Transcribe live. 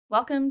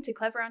Welcome to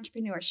Clever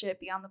Entrepreneurship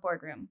Beyond the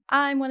Boardroom.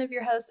 I'm one of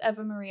your hosts,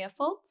 Eva Maria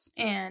Foltz.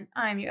 And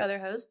I'm your other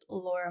host,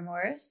 Laura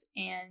Morris.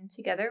 And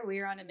together we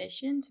are on a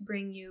mission to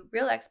bring you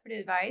real expert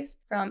advice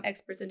from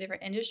experts in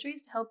different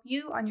industries to help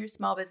you on your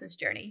small business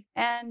journey.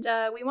 And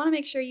we want to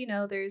make sure you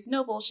know there's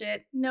no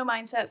bullshit, no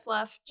mindset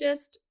fluff,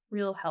 just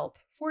real help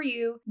for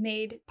you,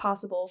 made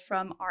possible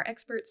from our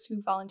experts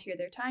who volunteer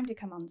their time to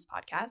come on this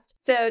podcast.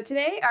 So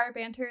today our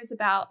banter is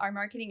about our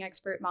marketing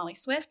expert, Molly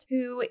Swift,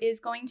 who is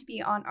going to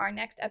be on our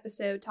next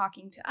episode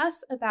talking to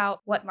us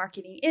about what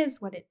marketing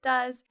is, what it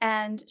does,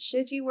 and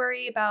should you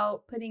worry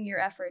about putting your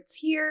efforts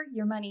here,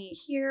 your money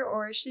here,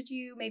 or should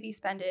you maybe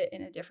spend it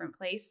in a different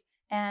place?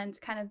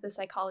 And kind of the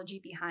psychology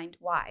behind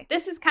why.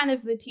 This is kind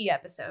of the tea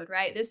episode,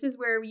 right? This is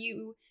where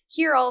you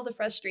hear all the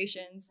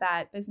frustrations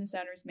that business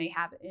owners may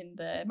have in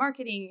the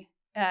marketing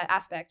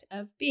aspect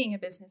of being a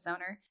business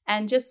owner.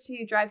 And just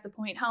to drive the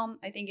point home,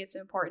 I think it's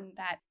important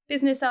that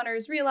business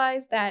owners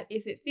realize that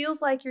if it feels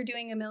like you're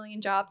doing a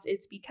million jobs,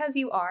 it's because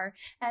you are,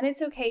 and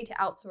it's okay to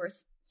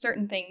outsource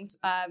certain things,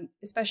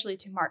 especially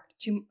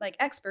to like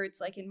experts,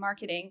 like in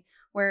marketing,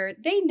 where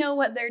they know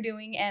what they're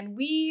doing, and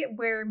we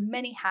wear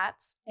many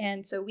hats,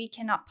 and so we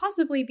cannot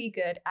possibly be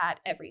good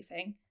at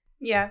everything.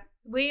 Yeah,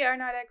 we are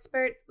not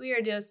experts. We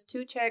are just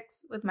two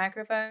chicks with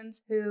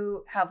microphones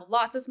who have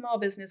lots of small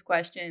business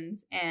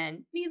questions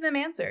and need them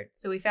answered.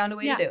 So we found a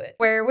way to do it.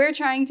 Where we're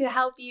trying to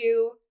help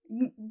you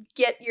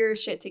get your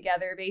shit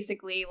together,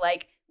 basically.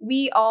 Like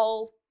we've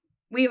all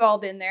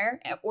been there,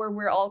 or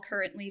we're all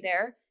currently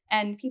there.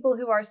 And people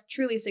who are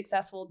truly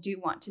successful do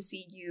want to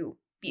see you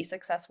be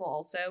successful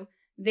also.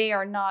 They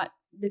are not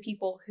the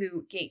people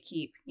who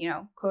gatekeep,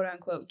 quote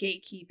unquote,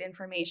 gatekeep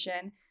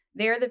information.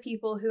 They're the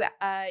people who,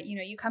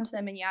 you come to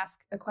them and you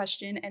ask a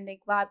question and they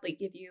gladly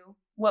give you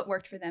what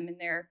worked for them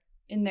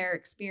in their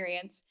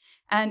experience.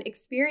 And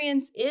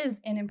experience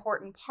is an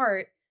important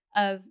part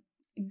of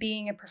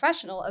being a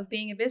professional, of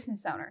being a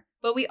business owner.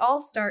 But we all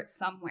start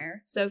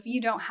somewhere. So if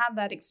you don't have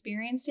that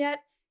experience yet,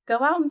 go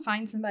out and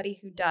find somebody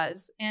who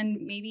does, and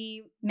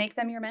maybe make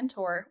them your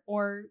mentor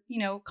or,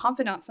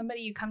 confidant,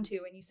 somebody you come to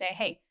and you say,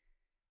 hey,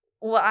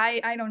 well,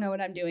 I don't know what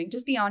I'm doing.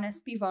 Just be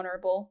honest, be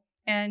vulnerable.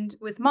 And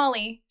with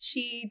Molly,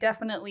 she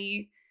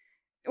definitely,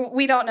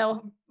 we don't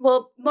know.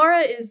 Well, Laura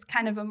is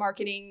kind of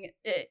marketing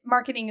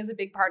is a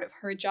big part of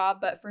her job.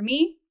 But for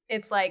me,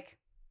 it's like,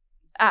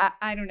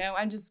 I don't know.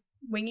 I'm just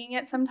winging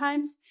it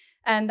sometimes.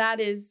 And that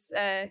is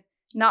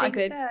not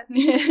good.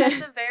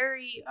 That's a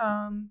very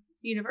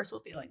universal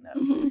feeling, though,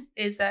 mm-hmm.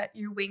 is that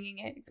you're winging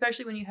it,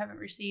 especially when you haven't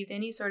received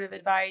any sort of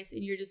advice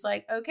and you're just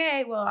like,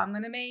 okay, well, I'm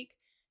going to make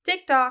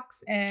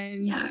TikToks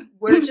and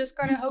we're just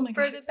going to hope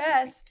for the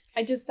best.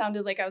 I just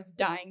sounded like I was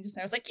dying just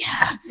now. I was like,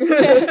 yeah.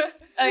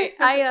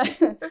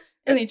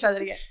 Let me try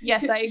that again.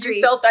 Yes, I agree.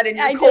 You felt that in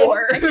your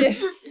core. I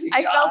did.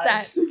 I felt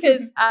that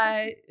because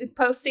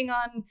posting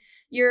on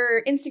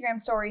your Instagram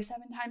story 7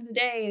 times a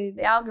day,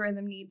 the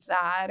algorithm needs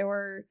that.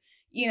 Or,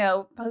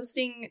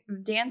 posting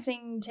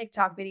dancing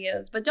TikTok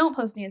videos, but don't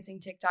post dancing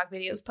TikTok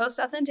videos. Post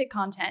authentic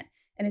content.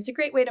 And it's a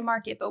great way to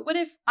market. But what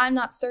if I'm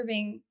not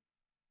serving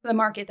the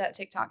market that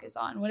TikTok is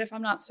on? What if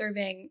I'm not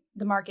serving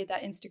the market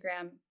that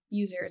Instagram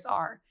users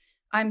are?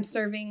 I'm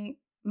serving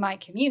my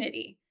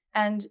community,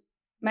 and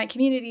my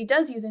community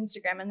does use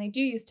Instagram and they do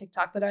use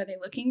TikTok, but are they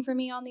looking for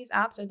me on these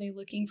apps? Are they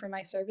looking for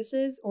my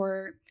services?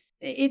 Or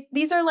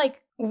these are like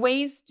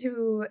ways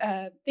to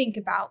think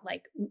about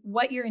like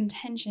what your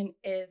intention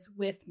is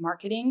with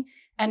marketing.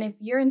 And if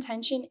your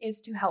intention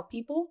is to help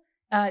people,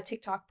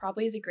 TikTok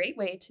probably is a great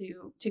way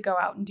to go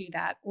out and do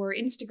that. Or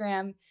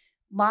Instagram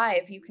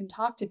Live, you can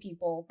talk to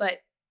people, but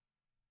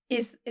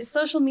is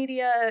social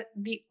media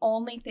the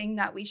only thing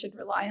that we should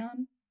rely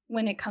on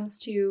when it comes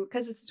to,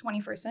 because it's the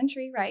 21st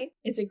century, right?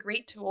 It's a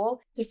great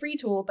tool. It's a free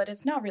tool, but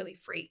it's not really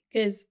free,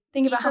 because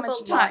think about how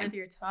much time. A lot of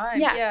your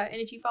time. Yeah. And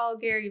if you follow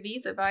Gary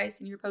Vee's advice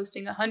and you're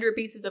posting 100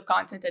 pieces of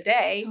content a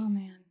day, oh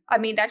man, I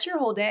mean, that's your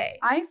whole day.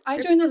 I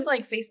joined this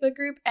like Facebook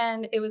group,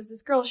 and it was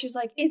this girl. She was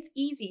like, it's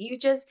easy. You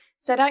just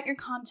set out your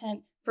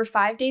content for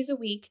 5 days a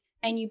week.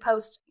 And you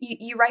post,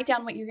 you write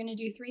down what you're going to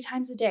do 3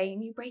 times a day,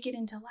 and you break it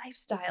into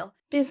lifestyle,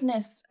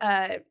 business,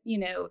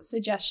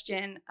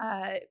 suggestion,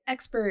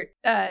 expert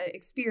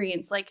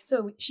experience. Like,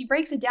 so she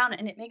breaks it down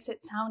and it makes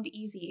it sound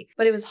easy,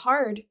 but it was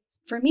hard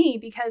for me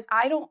because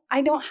I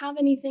don't have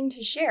anything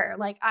to share.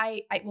 Like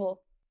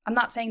I'm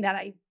not saying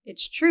that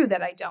it's true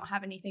that I don't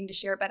have anything to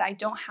share, but I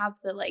don't have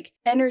the like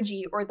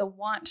energy or the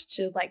want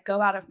to like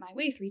go out of my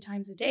way 3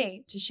 times a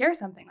day to share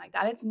something like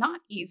that. It's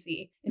not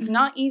easy. It's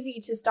not easy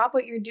to stop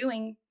what you're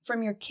doing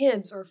from your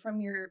kids or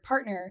from your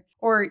partner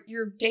or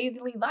your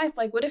daily life.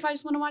 Like, what if I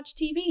just want to watch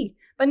TV?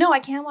 But no, I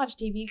can't watch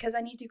TV because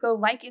I need to go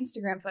like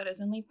Instagram photos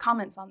and leave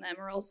comments on them,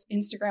 or else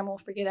Instagram will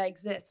forget I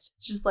exist.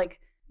 It's just like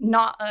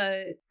not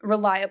a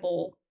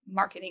reliable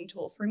marketing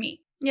tool for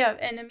me. Yeah,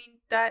 and I mean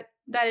that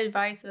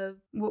advice of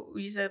what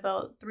you said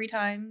about 3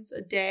 times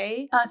a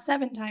day.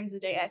 7 times a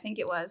day, I think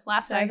it was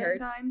last I heard.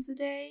 7 times a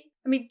day.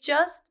 I mean,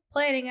 just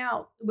planning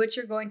out what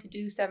you're going to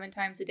do 7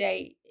 times a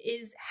day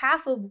is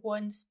half of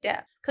one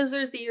step, because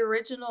there's the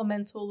original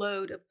mental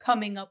load of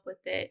coming up with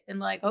it and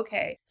like,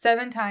 okay,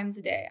 7 times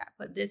a day, I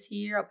put this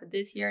here, I'll put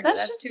this here. No,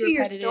 that's just to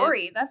your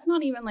story. That's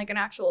not even like an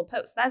actual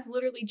post. That's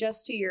literally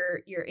just to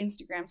your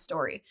Instagram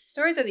story.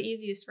 Stories are the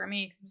easiest for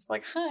me. I'm just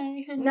like,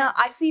 hi. No,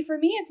 I see. For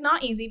me, it's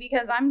not easy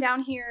because I'm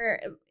down here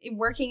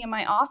working in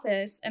my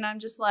office and I'm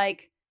just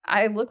like,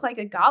 I look like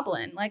a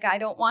goblin. Like, I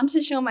don't want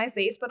to show my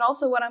face, but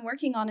also what I'm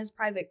working on is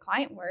private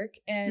client work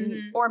and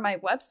or my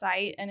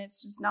website. And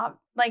it's just not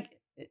like,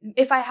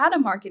 if I had a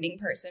marketing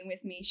person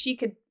with me, she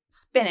could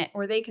spin it,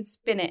 or they could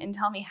spin it and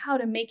tell me how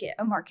to make it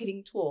a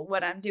marketing tool,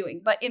 what I'm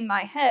doing. But in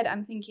my head,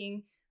 I'm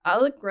thinking, I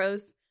look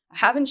gross. I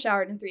haven't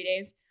showered in 3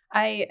 days.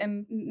 I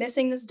am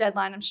missing this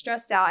deadline. I'm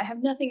stressed out. I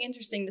have nothing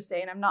interesting to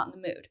say and I'm not in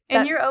the mood.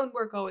 And your own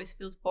work always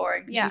feels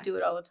boring because you do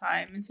it all the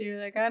time. And so you're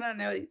like, I don't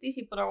know. These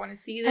people don't want to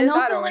see this. And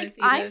also, I don't like, want to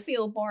see this. I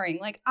feel boring.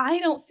 Like, I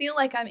don't feel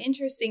like I'm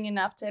interesting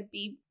enough to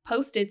be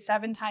posted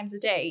 7 times a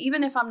day,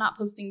 even if I'm not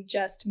posting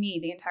just me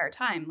the entire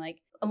time. Like,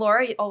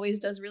 Laura always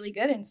does really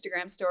good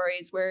Instagram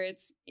stories where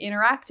it's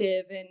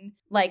interactive and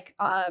like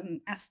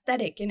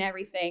aesthetic and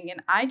everything.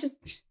 And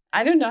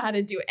I don't know how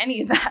to do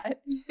any of that.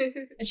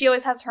 And she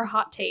always has her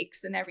hot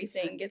takes and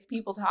everything, gets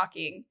people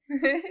talking.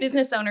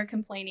 Business owner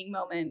complaining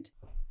moment.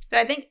 So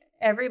I think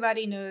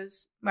everybody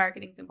knows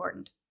marketing's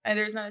important. And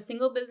there's not a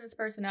single business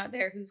person out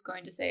there who's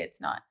going to say it's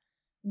not.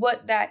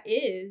 What that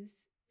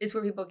is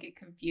where people get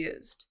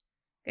confused.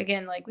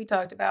 Again, like we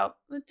talked about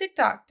with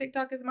TikTok.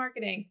 TikTok is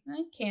marketing.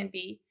 It can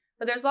be.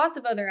 But there's lots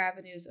of other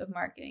avenues of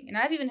marketing. And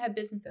I've even had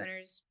business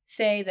owners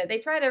say that they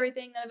tried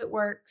everything, none of it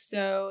works,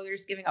 so they're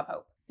just giving up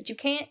hope. But you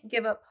can't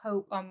give up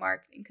hope on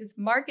marketing, because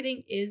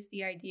marketing is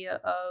the idea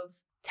of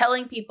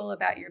telling people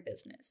about your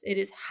business. It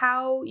is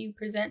how you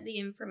present the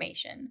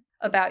information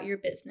about your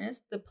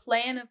business, the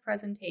plan of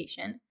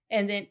presentation,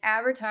 and then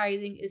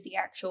advertising is the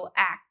actual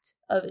act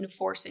of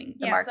enforcing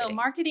the marketing. So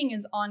marketing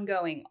is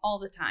ongoing all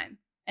the time.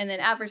 And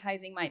then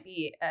advertising might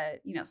be a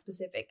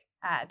specific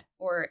ad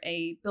or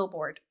a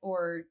billboard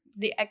or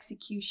the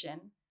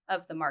execution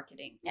of the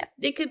marketing. Yeah,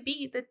 it could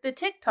be that the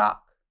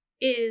TikTok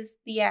is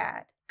the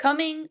ad.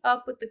 Coming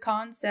up with the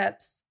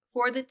concepts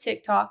for the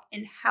TikTok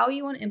and how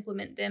you want to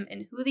implement them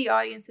and who the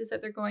audience is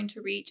that they're going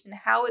to reach and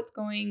how it's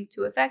going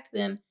to affect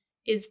them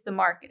is the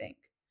marketing.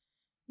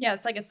 Yeah,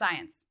 it's like a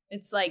science.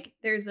 It's like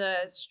there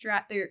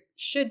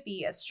should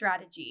be a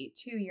strategy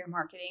to your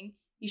marketing.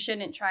 You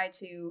shouldn't try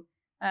to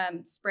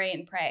spray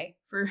and pray,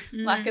 for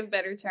lack of a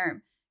better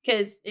term.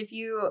 Because if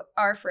you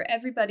are for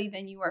everybody,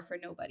 then you are for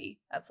nobody.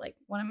 That's like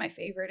one of my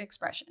favorite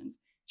expressions.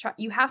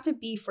 You have to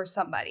be for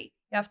somebody.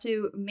 You have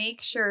to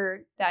make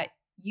sure that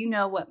you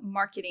know what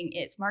marketing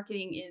is.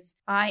 Marketing is,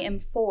 I am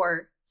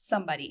for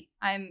somebody.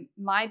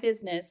 My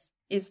business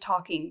is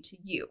talking to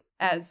you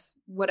as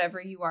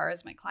whatever you are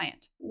as my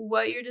client.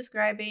 What you're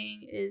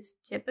describing is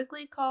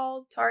typically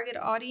called target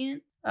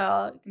audience.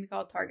 It can be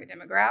called target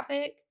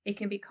demographic. It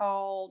can be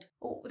called,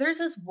 there's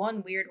this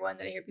one weird one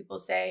that I hear people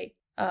say,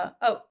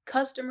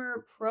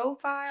 customer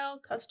profile,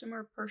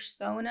 customer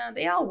persona.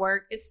 They all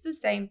work. It's the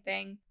same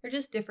thing. They're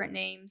just different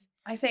names.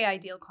 I say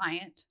ideal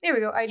client. There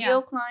we go.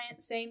 Ideal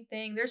client, same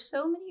thing. There's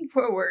so many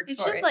more words.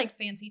 It's just like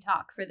fancy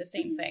talk for the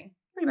same thing.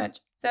 Pretty much.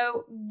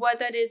 So what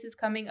that is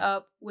coming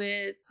up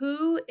with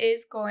who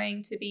is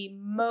going to be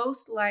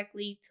most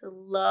likely to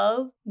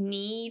love,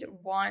 need,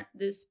 want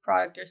this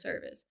product or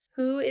service.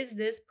 Who is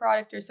this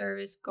product or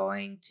service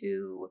going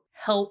to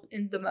help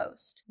in the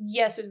most?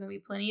 Yes, there's going to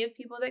be plenty of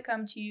people that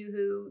come to you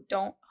who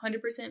don't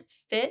 100%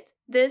 fit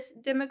this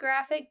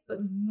demographic, but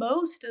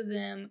most of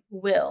them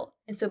will.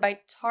 And so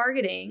by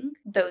targeting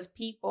those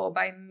people,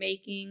 by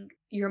making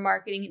your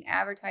marketing and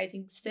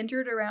advertising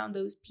centered around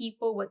those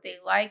people, what they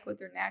like, what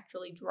they're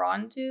naturally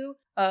drawn to,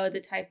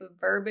 the type of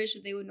verbiage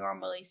that they would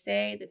normally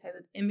say, the type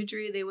of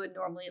imagery they would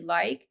normally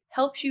like,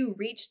 helps you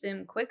reach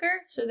them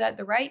quicker so that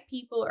the right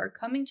people are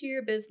coming to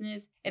your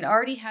business and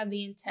already have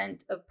the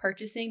intent of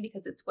purchasing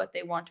because it's what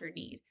they want or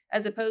need,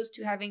 as opposed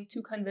to having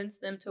to convince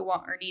them to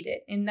want or need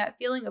it. And that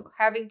feeling of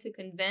having to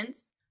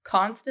convince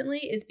constantly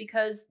is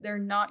because they're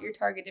not your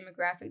target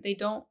demographic. They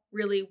don't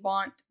really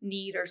want,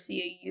 need, or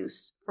see a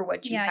use for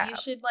what you have. Yeah, you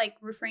should like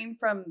refrain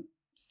from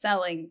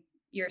selling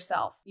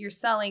yourself. You're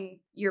selling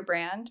your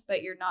brand,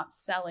 but you're not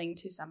selling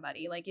to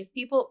somebody. Like if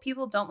people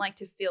don't like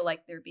to feel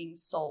like they're being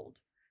sold.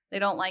 They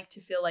don't like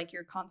to feel like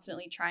you're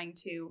constantly trying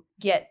to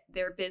get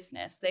their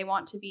business. They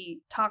want to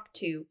be talked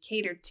to,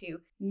 catered to.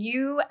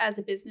 You as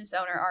a business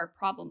owner are a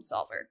problem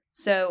solver.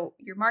 So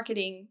your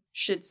marketing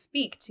should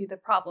speak to the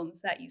problems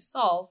that you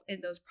solve,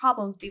 and those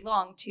problems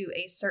belong to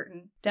a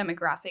certain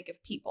demographic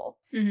of people.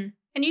 Mm-hmm.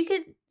 And you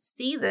could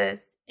see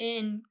this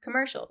in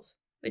commercials,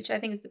 which I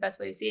think is the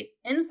best way to see it.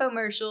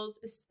 Infomercials,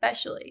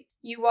 especially.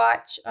 You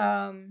watch.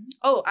 I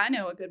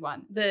know a good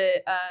one.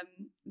 The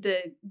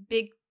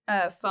big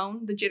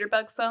phone, the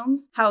jitterbug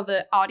phones, how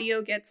the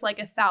audio gets like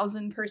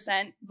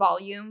 1,000%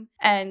 volume,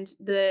 and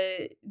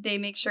they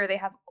make sure they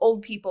have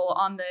old people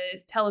on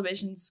the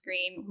television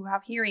screen who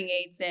have hearing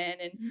aids in,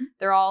 and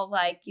they're all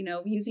like,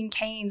 using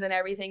canes and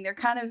everything.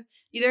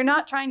 They're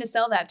not trying to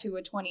sell that to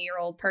a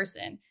 20-year-old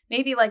person,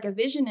 maybe like a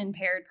vision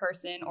impaired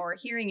person or a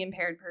hearing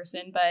impaired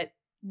person, but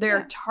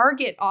their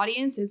target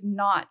audience is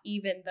not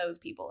even those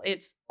people.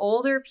 It's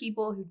older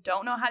people who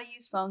don't know how to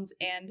use phones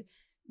and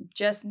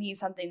just need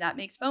something that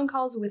makes phone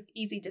calls with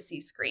easy to see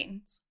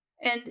screens.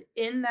 And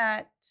in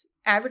that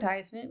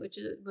advertisement, which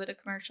is what a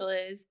commercial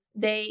is,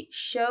 they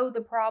show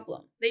the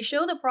problem. They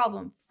show the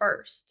problem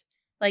first,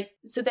 like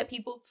so that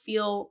people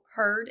feel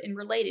heard and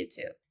related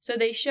to. So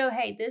they show,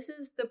 hey, this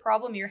is the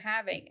problem you're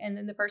having. And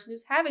then the person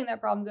who's having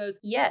that problem goes,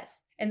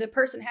 yes. And the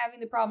person having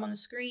the problem on the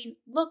screen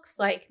looks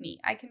like me.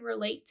 I can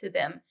relate to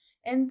them.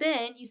 And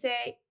then you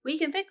say, we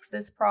can fix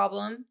this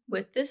problem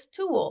with this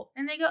tool.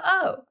 And they go,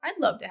 oh, I'd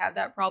love to have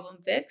that problem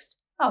fixed.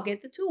 I'll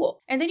get the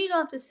tool. And then you don't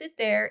have to sit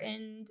there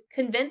and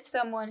convince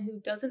someone who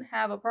doesn't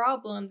have a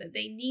problem that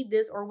they need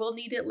this or will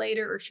need it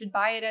later or should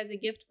buy it as a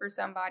gift for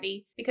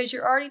somebody, because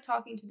you're already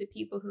talking to the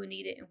people who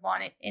need it and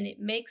want it. And it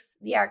makes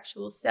the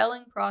actual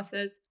selling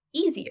process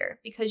easier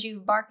because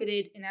you've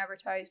marketed and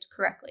advertised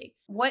correctly.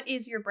 What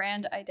is your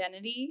brand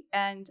identity,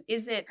 and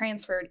is it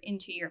transferred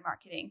into your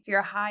marketing? If you're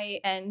a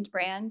high-end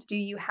brand, do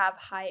you have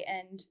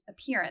high-end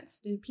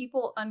appearance? Do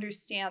people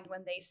understand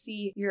when they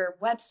see your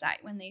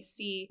website, when they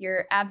see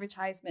your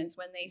advertisements,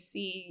 when they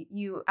see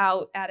you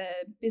out at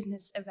a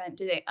business event?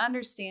 Do they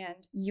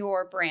understand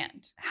your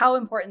brand? How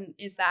important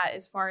is that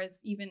as far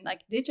as even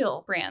like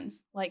digital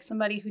brands, like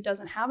somebody who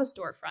doesn't have a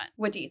storefront?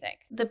 What do you think?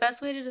 The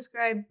best way to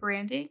describe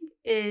branding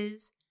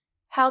is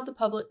how the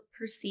public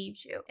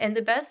perceives you. And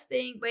the best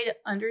way to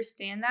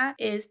understand that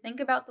is think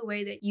about the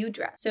way that you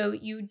dress. So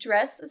you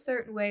dress a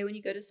certain way when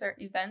you go to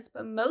certain events,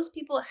 but most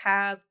people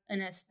have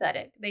an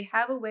aesthetic. They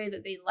have a way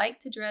that they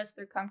like to dress,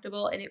 they're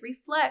comfortable, and it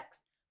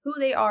reflects who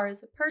they are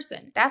as a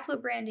person. That's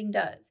what branding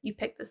does. You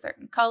pick the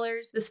certain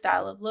colors, the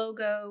style of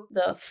logo,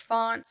 the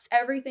fonts,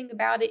 everything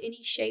about it,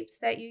 any shapes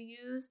that you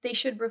use, they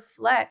should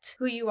reflect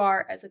who you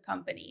are as a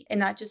company and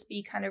not just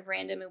be kind of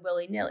random and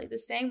willy-nilly. The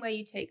same way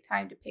you take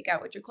time to pick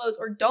out what your clothes,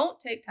 or don't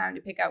take time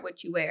to pick out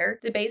what you wear,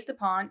 based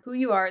upon who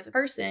you are as a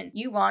person,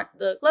 you want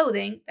the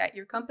clothing that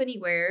your company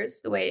wears,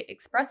 the way it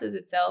expresses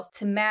itself,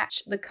 to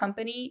match the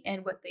company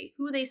and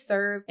who they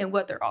serve and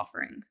what they're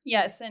offering.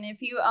 Yes, and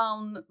if you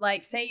own,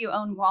 like say you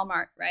own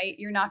Walmart, right?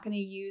 You're not going to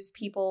use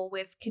people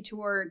with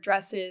couture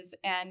dresses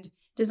and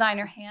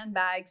designer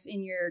handbags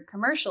in your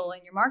commercial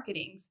and your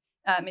marketing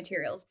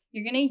materials.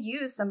 You're going to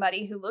use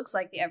somebody who looks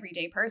like the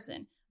everyday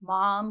person.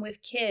 Mom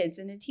with kids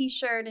in a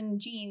t-shirt and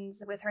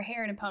jeans with her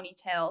hair in a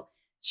ponytail.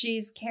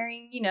 She's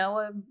carrying,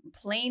 a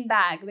plain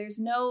bag.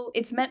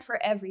 It's meant for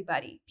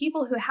everybody.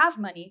 People who have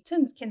money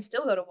can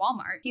still go to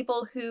Walmart.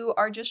 People who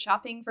are just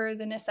shopping for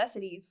the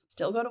necessities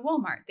still go to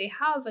Walmart. They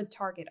have a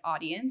target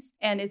audience,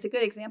 and it's a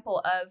good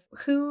example of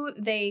who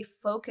they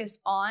focus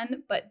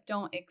on, but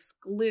don't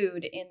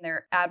exclude in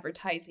their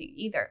advertising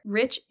either.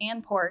 Rich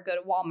and poor go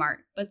to Walmart,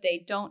 but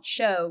they don't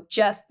show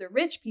just the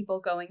rich people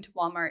going to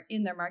Walmart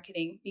in their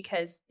marketing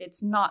because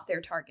it's not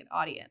their target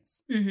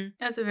audience. Mm-hmm.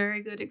 That's a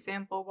very good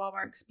example,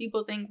 Walmart, because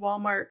people think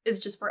Walmart is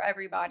just for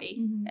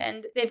everybody.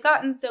 And they've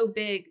gotten so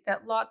big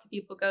that lots of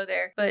people go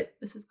there. But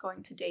this is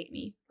going to date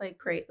me like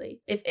greatly.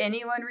 If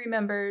anyone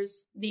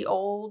remembers the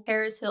old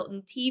Paris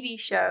Hilton TV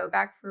show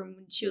back from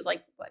when she was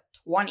like,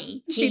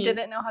 20? She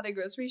didn't know how to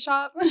grocery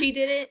shop. She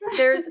didn't.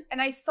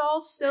 And I saw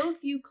so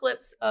few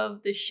clips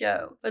of the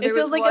show. But there it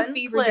feels was like one a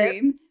fever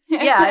dream.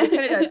 Yeah, it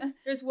kind of does.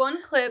 There's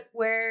one clip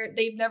where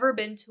they've never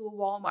been to a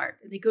Walmart.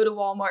 They go to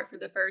Walmart for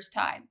the first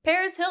time.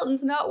 Paris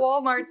Hilton's not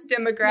Walmart's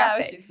demographic.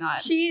 No, she's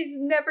not. She's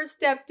never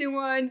stepped in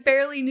one,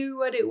 barely knew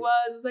what it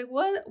was. It was like,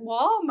 what?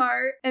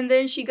 Walmart? And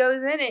then she goes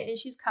in it and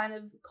she's kind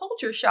of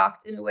culture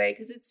shocked in a way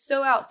because it's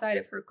so outside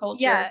of her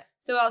culture. Yeah.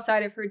 So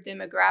outside of her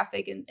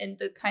demographic and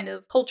the kind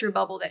of culture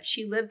bubble that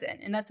she lives in.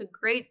 And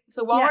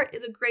so Walmart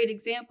is a great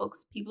example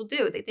because people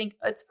do. They think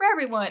it's for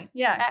everyone.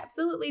 Yeah.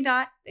 Absolutely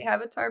not. They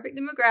have a target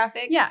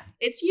demographic. Yeah.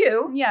 It's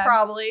you,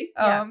 probably,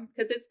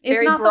 because it's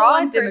very not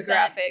broad the 1%,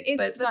 demographic,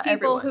 but it's the not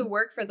people everyone who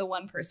work for the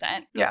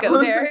 1%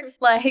 go there.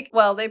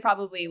 They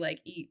probably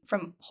eat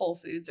from Whole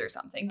Foods or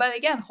something. But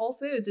again, Whole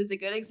Foods is a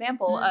good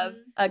example of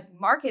a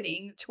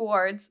marketing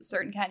towards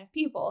certain kind of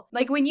people.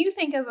 Like when you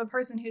think of a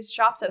person who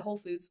shops at Whole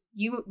Foods,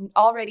 you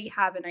already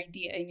have an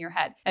idea in your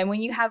head. And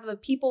when you have the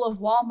people of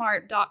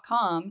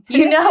Walmart.com,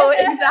 you know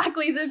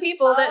exactly the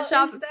people that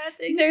shop. Is that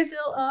thing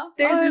still up?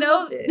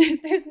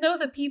 There's no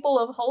the people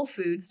of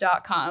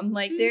WholeFoods.com.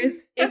 Like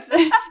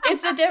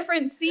it's a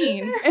different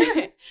scene.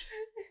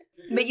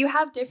 But you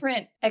have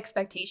different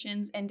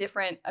expectations and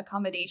different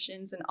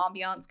accommodations and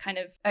ambiance kind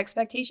of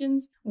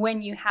expectations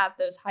when you have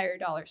those higher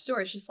dollar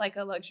stores. Just like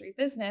a luxury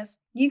business,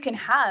 you can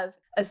have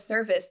a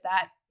service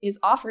that is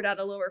offered at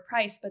a lower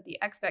price, but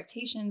the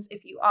expectations,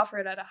 if you offer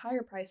it at a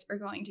higher price, are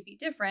going to be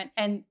different.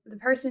 And the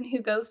person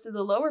who goes to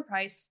the lower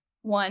price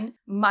one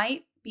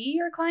might be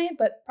your client,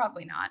 but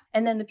probably not.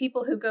 And then the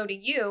people who go to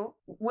you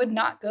would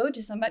not go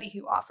to somebody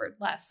who offered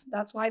less.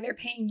 That's why they're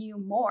paying you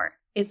more.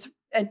 It's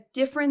a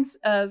difference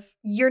of,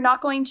 you're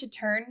not going to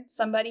turn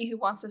somebody who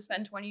wants to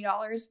spend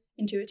 $20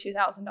 into a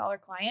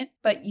 $2,000 client,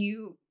 but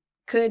you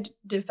could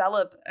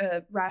develop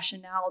a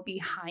rationale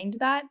behind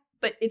that.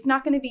 But it's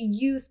not going to be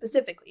you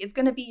specifically. It's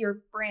going to be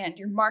your brand,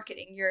 your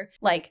marketing,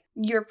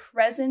 your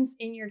presence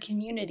in your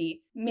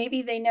community.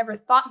 Maybe they never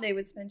thought they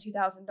would spend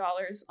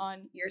 $2,000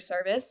 on your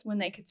service when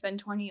they could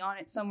spend $20 on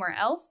it somewhere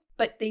else.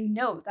 But they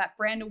know that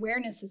brand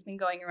awareness has been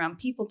going around.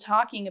 People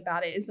talking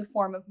about it is a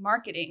form of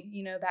marketing.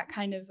 You know, that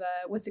kind of,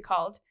 what's it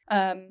called?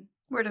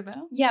 Word of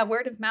mouth? Yeah,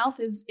 word of mouth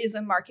is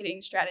a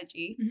marketing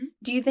strategy. Mm-hmm.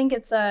 Do you think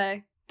it's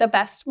the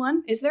best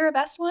one? Is there a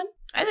best one?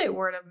 I think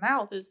word of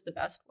mouth is the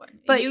best one.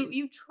 But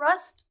you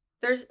trust.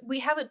 We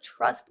have a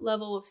trust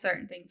level of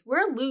certain things.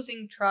 We're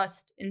losing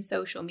trust in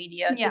social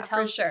media. Yeah, to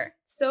tell for sure.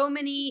 So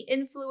many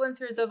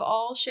influencers of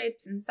all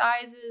shapes and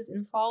sizes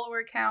and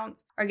follower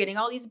counts are getting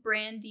all these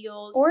brand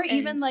deals. Or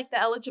even like the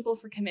eligible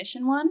for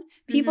commission one.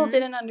 People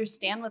didn't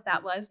understand what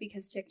that was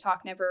because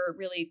TikTok never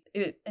really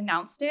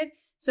announced it.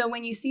 So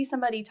when you see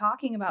somebody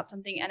talking about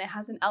something and it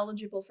has an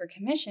eligible for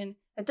commission,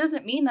 that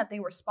doesn't mean that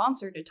they were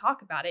sponsored to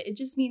talk about it. It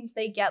just means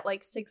they get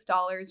like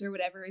 $6 or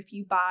whatever if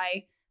you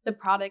buy the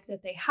product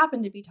that they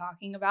happen to be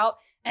talking about.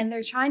 And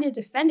they're trying to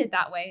defend it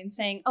that way and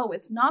saying, oh,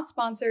 it's not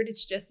sponsored.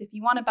 It's just, if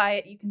you want to buy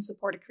it, you can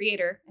support a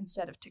creator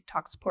instead of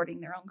TikTok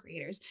supporting their own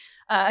creators.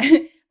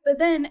 But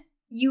then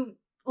you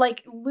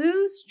like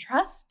lose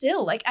trust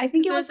still. Like, I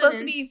think it was supposed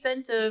to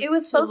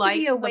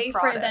be a way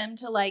for them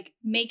to like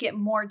make it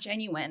more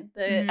genuine,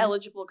 the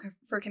eligible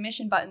for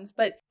commission buttons.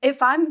 But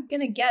if I'm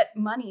going to get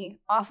money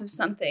off of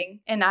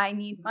something and I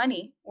need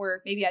money,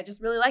 or maybe I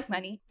just really like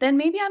money, then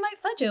maybe I might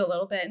fudge it a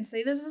little bit and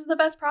say, this is the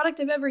best product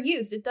I've ever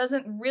used. It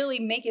doesn't really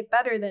make it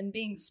better than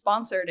being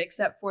sponsored,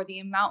 except for the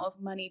amount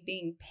of money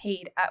being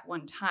paid at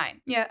one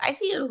time. Yeah, I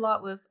see it a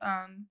lot with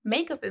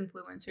makeup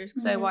influencers,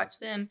 because I watch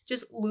them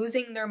just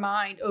losing their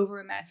mind over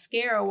a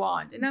mascara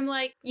wand. And I'm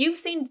like, you've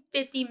seen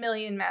 50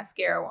 million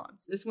mascara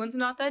wands. This one's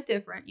not that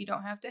different. You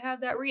don't have to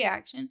have that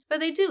reaction. But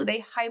they do.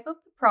 They hype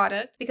up the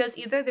product because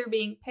either they're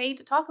being paid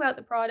to talk about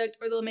the product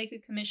or they'll make a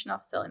commission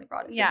off selling the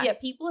product. So yeah,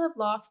 people have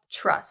lost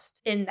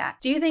trust in that.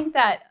 Do you think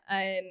that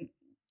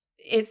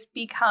it's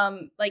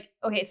become like,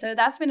 okay, so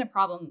that's been a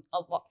problem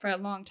for a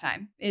long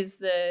time, is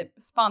the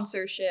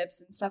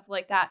sponsorships and stuff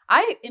like that.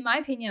 In my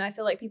opinion, I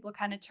feel like people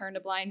kind of turned a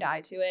blind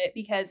eye to it,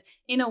 because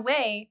in a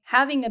way,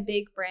 having a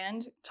big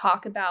brand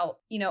talk about,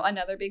 you know,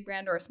 another big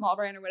brand or a small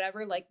brand or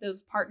whatever, like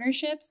those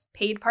partnerships,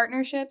 paid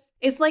partnerships,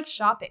 it's like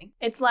shopping.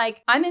 It's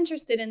like, I'm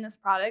interested in this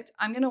product.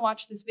 I'm going to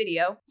watch this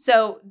video.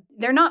 So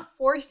they're not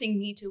forcing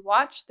me to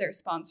watch their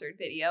sponsored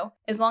video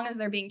as long as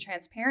they're being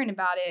transparent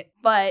about it.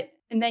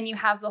 And then you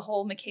have the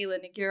whole Michaela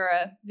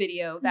Nagura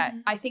video that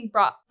I think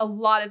brought a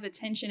lot of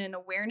attention and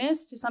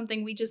awareness to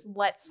something we just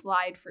let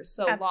slide for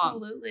so long.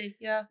 Absolutely,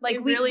 yeah. Like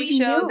we really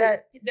show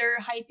that they're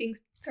hyping.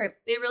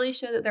 They really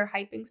show that they're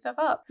hyping stuff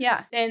up.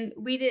 Yeah. And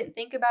we didn't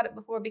think about it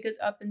before, because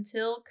up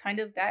until kind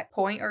of that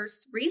point, or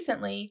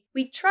recently,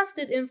 we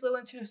trusted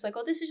influencers like,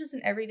 oh, this is just an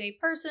everyday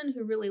person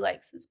who really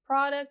likes this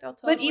product. I'll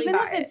totally buy it. But even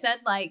if it said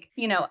like,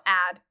 you know,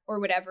 ad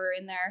or whatever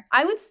in there,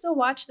 I would still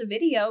watch the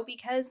video,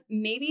 because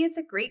maybe it's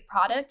a great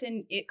product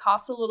and it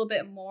costs a little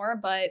bit more.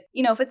 But,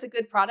 you know, if it's a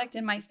good product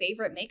and my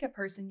favorite makeup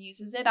person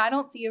uses it, I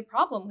don't see a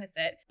problem with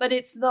it. But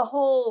it's the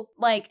whole,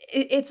 like,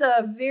 it's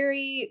a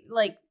very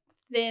like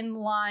thin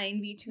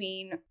line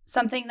between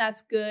something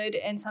that's good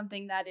and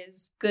something that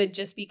is good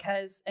just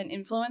because an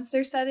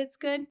influencer said it's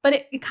good.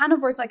 But it kind of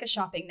worked like a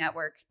shopping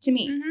network to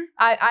me.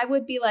 I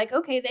would be like,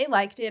 okay, they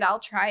liked it, I'll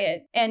try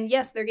it. And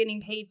yes, they're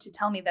getting paid to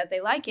tell me that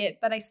they like it,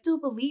 but I still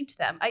believed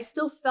them. I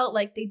still felt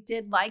like they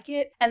did like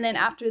it. And then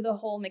after the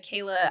whole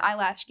Michaela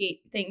eyelash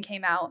gate thing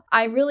came out,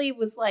 I really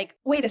was like,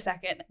 wait a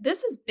second,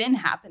 this has been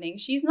happening.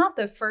 She's not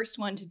the first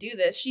one to do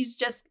this. She's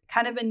just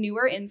kind of a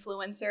newer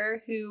influencer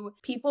who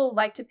people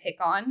like to pick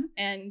on.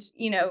 And,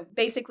 you know,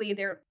 basically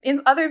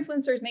other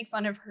influencers make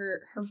fun of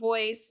her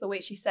voice, the way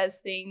she says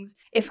things,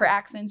 if her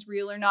accent's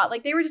real or not.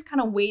 Like, they were just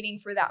kind of waiting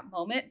for that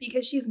moment,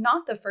 because she's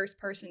not the first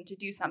person to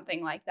do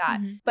something like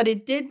that. But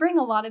it did bring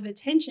a lot of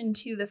attention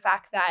to the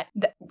fact that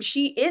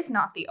she is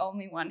not the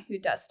only one who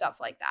does stuff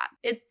like that.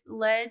 It's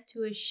led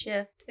to a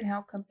shift in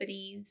how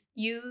companies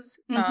use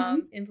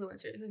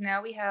influencers. Because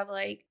now we have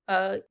like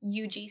a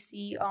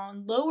UGC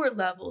on lower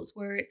levels,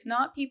 where it's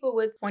not people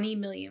with 20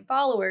 million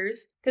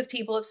followers, because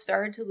people have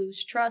started to lose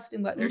trust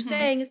in what they're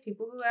saying, is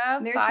people who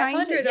have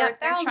 500 or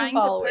 1,000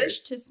 followers. To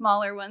push to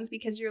smaller ones,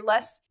 because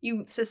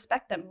you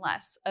suspect them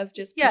less of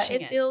just pushing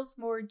it. Yeah, it feels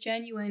more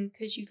genuine,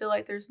 because you feel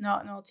like there's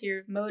not an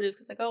ulterior motive,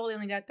 because like, oh, they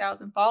only got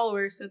 1,000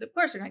 followers, so of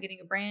course they're not getting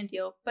a brand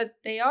deal, but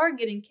they are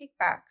getting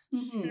kickbacks.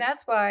 And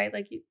that's why,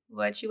 like,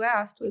 what you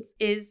asked was,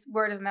 is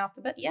word of mouth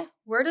the best? Yeah,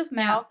 Word of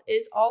mouth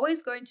is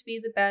always going to be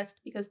the best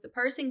because the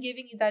person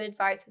giving you that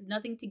advice has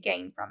nothing to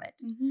gain from it.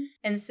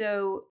 And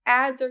so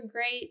ads are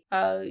great.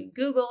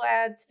 Google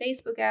ads,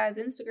 Facebook ads,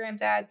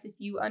 Instagram ads. If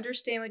you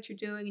understand what you're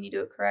doing and you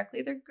do it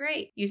correctly, they're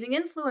great. Using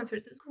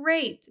influencers is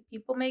great.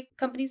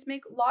 Companies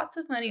make lots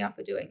of money off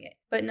of doing it.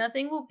 But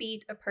nothing will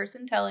beat a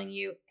person telling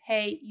you,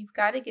 hey, you've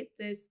got to get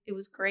this. It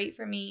was great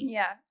for me.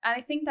 Yeah. And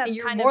I think that's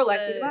you're more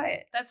likely to buy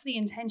it. That's the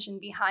intention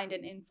behind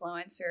an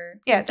influencer.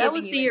 Yeah, that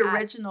was the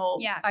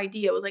original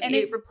idea. It was like,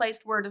 it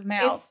replaced word of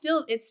mouth.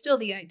 It's still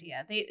the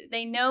idea.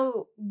 They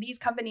know, these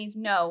companies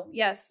know,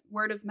 yes,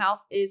 word of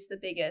mouth is the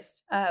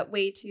biggest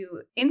way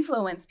to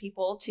influence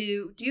people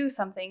to do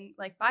something,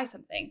 like buy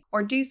something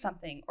or do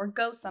something or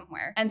go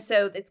somewhere. And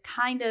so it's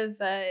kind of,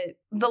 the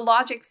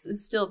logic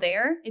is still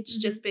there. It's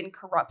just been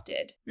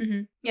corrupted.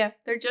 Yeah,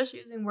 they're just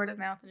using word of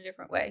mouth in a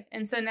different way.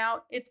 And so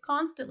now it's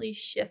constantly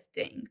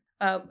shifting.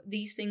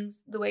 These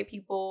things, the way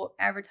people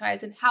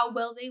advertise and how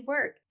well they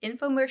work.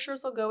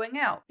 Infomercials are going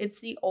out.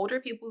 It's the older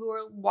people who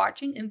are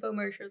watching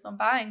infomercials and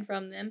buying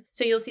from them.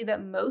 So you'll see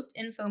that most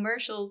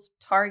infomercials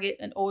target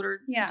an older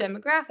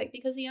demographic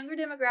because the younger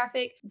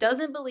demographic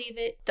doesn't believe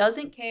it,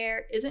 doesn't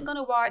care, isn't going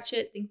to watch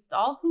it, thinks it's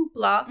all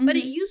hoopla, but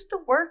it used to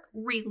work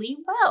really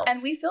well.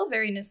 And we feel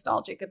very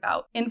nostalgic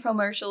about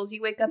infomercials.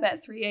 You wake up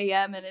at 3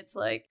 a.m. and it's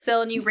like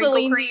selling you wrinkle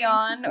Celine cream.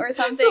 Dion or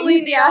something.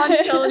 Celine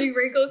Dion selling you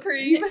wrinkle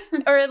cream.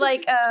 Or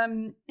like,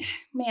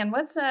 man,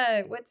 what's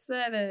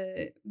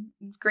that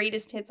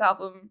greatest hits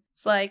album?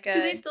 It's like, do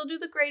they still do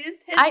the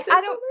greatest hits?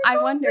 I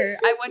wonder,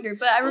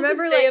 but I remember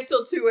just stay up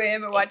till 2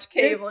 a.m. and watch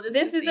cable.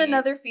 This is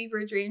another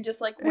fever dream,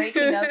 just like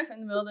waking up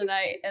in the middle of the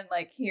night and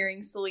like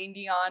hearing Celine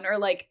Dion, or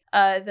like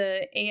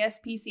the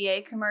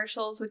ASPCA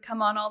commercials would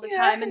come on all the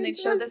time and they'd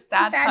show the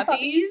sad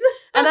puppies.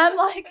 And I'm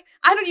like,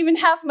 I don't even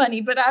have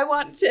money, but I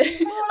want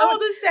all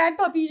the sad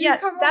puppies. Yeah,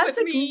 that's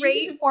a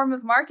great form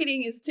of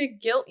marketing, is to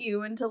guilt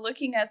you into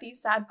looking at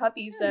these sad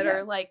puppies that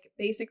are like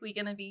basically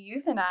going to be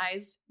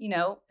euthanized, you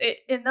know.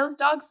 And those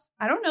dogs,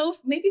 I don't know,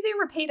 maybe they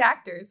were paid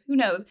actors, who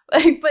knows,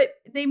 but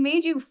they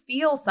made you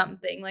feel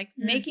something. Like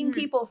making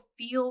people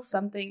feel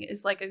something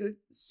is like a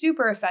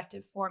super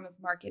effective form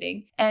of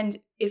marketing. And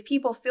if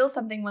people feel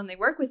something when they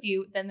work with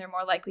you, then they're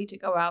more likely to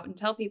go out and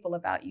tell people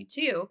about you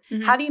too.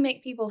 How do you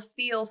make people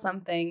feel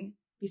something?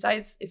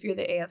 Besides, if you're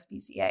the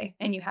ASPCA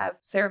and you have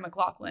Sarah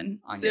McLachlan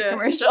on your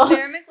commercial.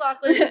 Sarah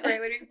McLachlan is a great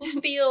way to make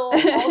people feel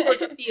all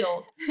sorts of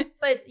feels.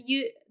 But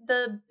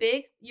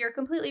you're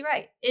completely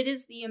right. It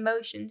is the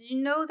emotion. Did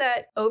you know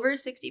that over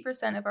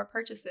 60% of our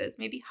purchases,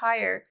 maybe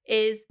higher,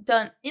 is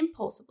done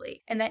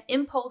impulsively? And that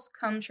impulse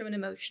comes from an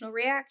emotional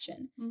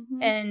reaction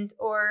and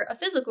or a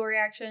physical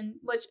reaction,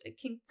 which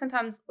can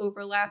sometimes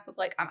overlap with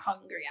like, I'm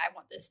hungry, I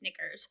want this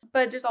Snickers.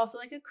 But there's also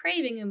like a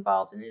craving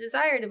involved and a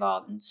desire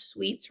involved, and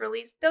sweets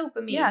release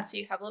dopamine. Yeah. So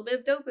you have a little bit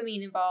of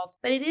dopamine involved,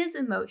 but it is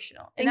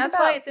emotional. And that's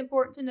why it's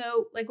important to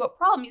know like what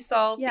problem you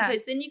solve,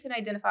 because then you can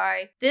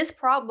identify this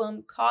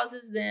problem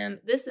causes them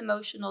this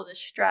emotional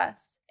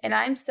distress, and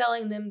I'm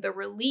selling them the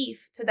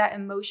relief to that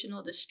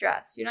emotional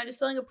distress. You're not just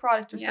selling a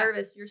product or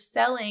service, you're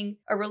selling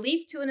a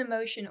relief to an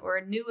emotion or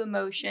a new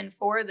emotion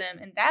for them.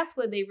 And that's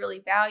what they really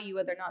value,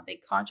 whether or not they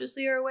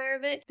consciously are aware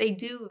of it. They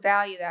do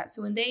value that.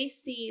 So when they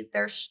see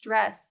their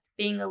stress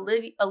being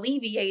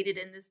alleviated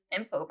in this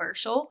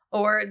infomercial,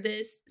 or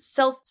this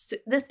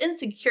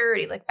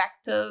insecurity, like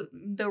back to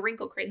the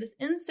wrinkle cream, this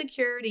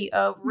insecurity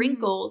of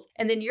wrinkles,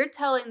 and then you're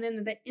telling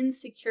them that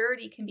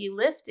insecurity can be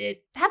lifted,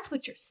 that's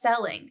what you're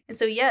selling. And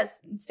so yes,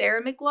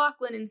 Sarah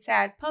McLachlan in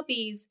Sad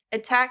Puppies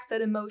attacks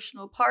that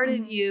emotional part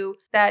of you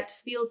that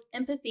feels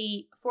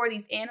empathy for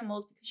these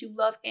animals because you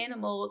love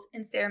animals.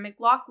 And Sarah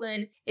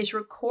McLachlan is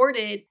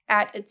recorded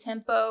at a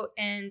tempo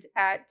and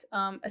at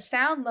a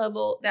sound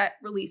level that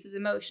releases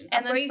emotion.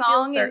 That's why you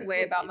feel a certain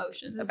way about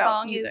emotions. The about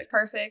song music. is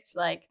perfect,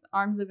 like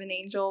Arms of an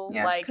Angel,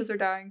 like because they're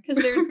dying,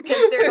 because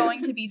they're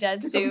going to be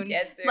dead soon.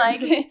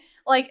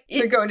 Like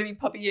they're going to be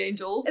puppy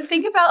angels.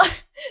 Think about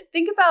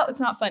it's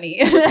not funny.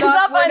 It's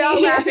not funny. We're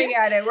not laughing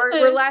at it.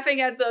 We're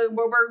laughing at where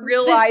we're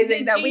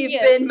realizing that we've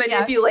been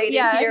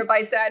manipulated here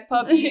by sad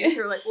puppies.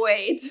 We're like,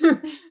 wait.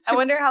 I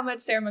wonder how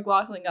much Sarah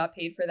McLachlan got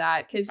paid for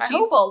that, because I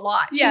hope a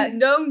lot. Yeah. She's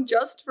known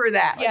just for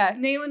that. Like, yeah.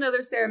 Name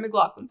another Sarah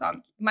McLachlan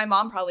song. My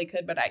mom probably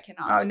could, but I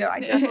cannot. Oh no, I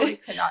definitely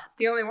could not. It's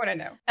the only one I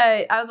know.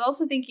 I was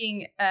also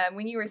thinking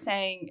when you were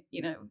saying,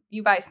 you know,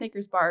 you buy a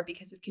Snickers bar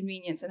because of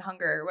convenience and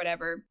hunger or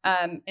whatever,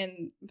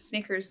 and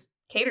Snickers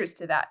caters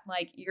to that.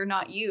 Like, you're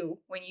not you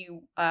when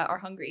you are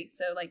hungry,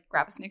 so like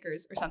grab a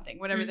Snickers or something,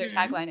 whatever their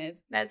tagline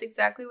is. That's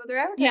exactly what their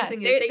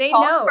advertising is. They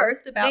talk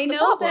first about the problem. They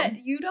know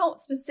that you don't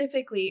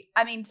specifically,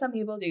 I mean, some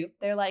people do.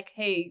 They're like,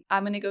 hey,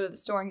 I'm gonna go to the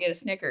store and get a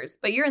Snickers,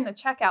 but you're in the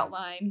checkout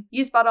line,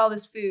 you just bought all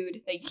this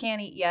food that you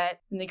can't eat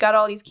yet, and they got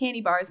all these candy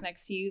bars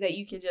next to you that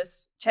you can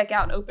just check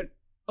out and open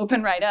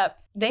open right up.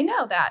 They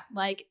know that.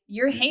 Like,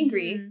 you're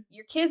hangry. Mm-hmm.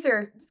 Your kids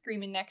are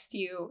screaming next to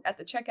you at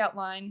the checkout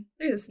line.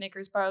 There's a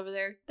Snickers bar over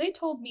there. They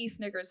told me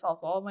Snickers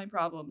solved all my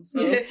problems. So.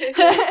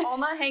 All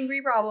my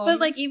hangry problems. But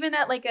like, even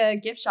at like a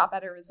gift shop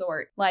at a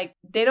resort, like,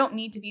 they don't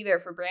need to be there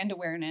for brand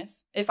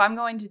awareness. If I'm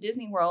going to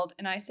Disney World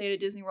and I stay at a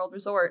Disney World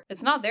resort,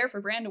 it's not there for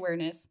brand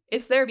awareness.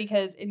 It's there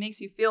because it makes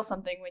you feel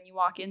something when you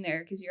walk in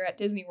there because you're at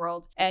Disney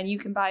World and you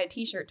can buy a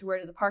t-shirt to wear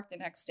to the park the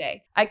next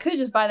day. I could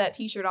just buy that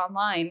t-shirt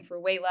online for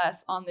way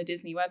less on the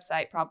Disney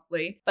website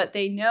probably, but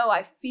they know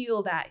I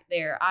feel that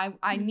there.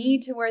 I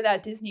need to wear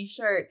that Disney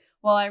shirt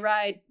while I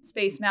ride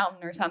Space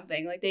Mountain or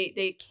something. Like,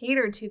 they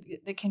cater to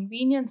the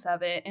convenience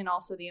of it and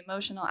also the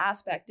emotional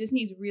aspect.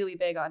 Disney's really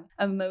big on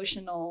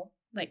emotional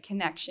like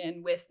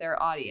connection with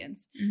their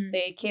audience. Mm-hmm.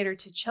 They cater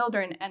to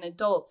children and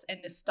adults and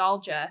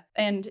nostalgia,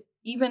 and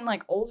even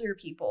like older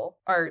people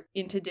are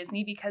into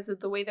Disney because of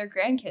the way their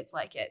grandkids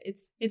like it.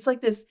 It's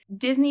like this.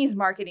 Disney's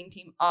marketing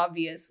team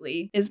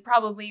obviously is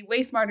probably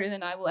way smarter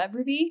than I will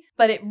ever be,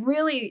 but it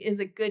really is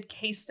a good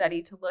case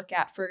study to look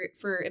at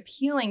for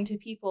appealing to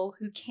people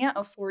who can't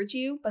afford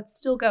you but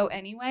still go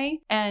anyway,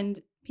 and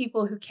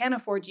people who can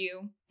afford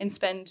you and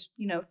spend,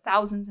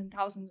 thousands and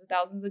thousands and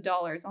thousands of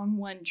dollars on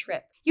one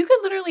trip. You could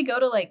literally go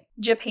to like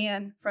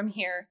Japan from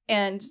here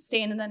and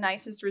stay in the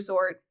nicest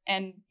resort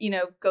and,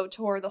 go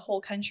tour the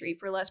whole country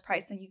for less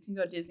price than you can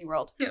go to Disney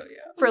World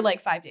for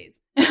like 5 days.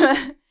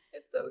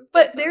 It's so expensive.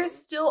 But they're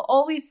still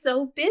always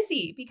so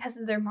busy because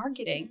of their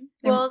marketing.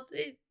 Well,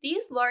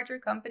 these larger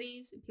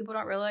companies, people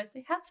don't realize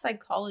they have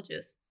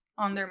psychologists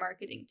on their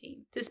marketing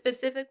team to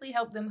specifically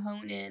help them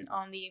hone in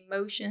on the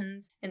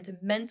emotions and the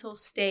mental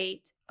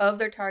state of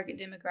their target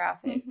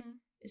demographic. Mm-hmm.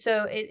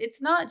 So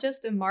it's not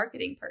just a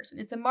marketing person.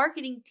 It's a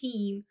marketing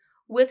team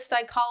with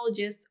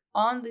psychologists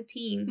on the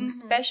team who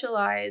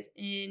specialize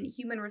in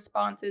human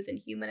responses and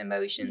human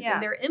emotions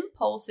and their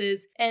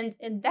impulses. And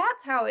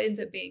that's how it ends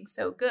up being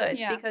so good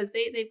because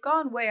they've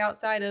gone way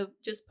outside of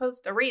just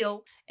post a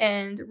reel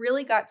and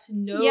really got to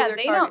know their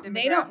target demographic.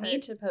 They don't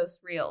need to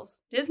post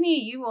reels.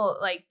 Disney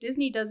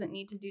doesn't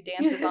need to do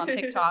dances on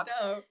TikTok.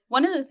 No.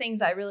 One of the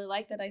things I really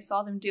like that I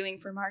saw them doing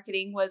for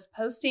marketing was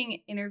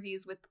posting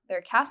interviews with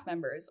their cast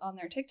members on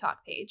their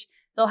TikTok page.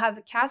 They'll have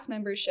the cast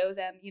members show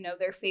them,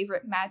 their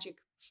favorite magic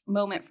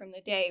moment from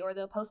the day, or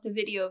they'll post a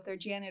video of their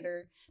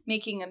janitor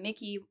making a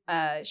Mickey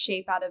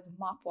shape out of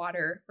mop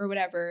water or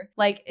whatever.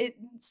 Like,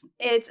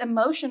 it's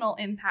emotional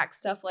impact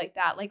stuff like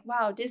that. Like,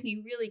 wow,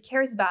 Disney really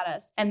cares about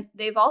us. And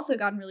they've also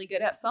gotten really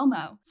good at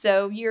FOMO.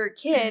 So your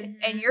kid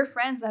and your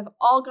friends have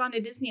all gone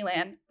to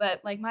Disneyland,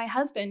 but like my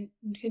husband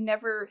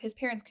his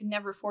parents could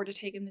never afford to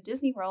take him to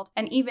Disney World.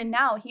 And even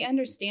now he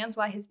understands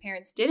why his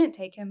parents didn't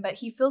take him, but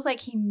he feels like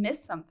he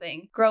missed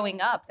something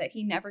growing up that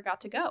he never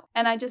got to go.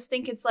 And I just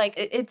think it's like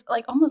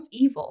almost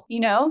evil,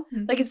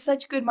 like it's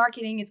such good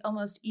marketing. It's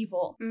almost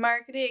evil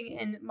marketing.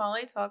 And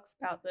Molly talks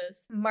about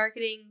this.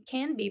 Marketing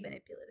can be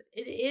manipulative.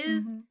 It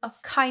is a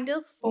kind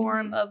of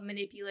form of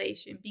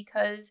manipulation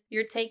because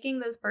you're taking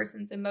those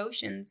person's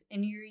emotions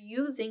and you're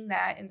using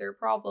that in their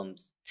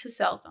problems to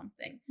sell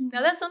something.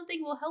 Now that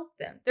something will help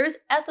them. There's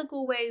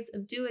ethical ways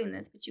of doing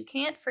this, but you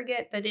can't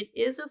forget that it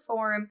is a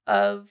form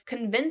of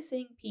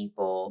convincing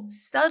people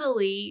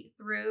subtly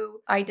through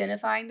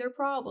identifying their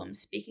problems,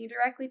 speaking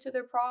directly to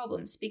their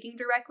problems, speaking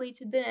directly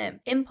to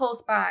them,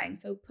 impulse buying.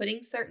 So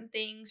putting certain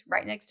things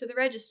right next to the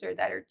register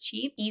that are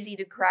cheap, easy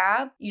to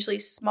grab, usually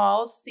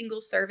small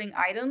single serving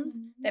items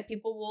that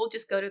people will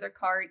just go to their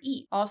car and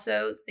eat.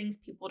 Also, things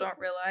people don't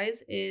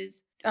realize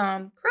is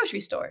grocery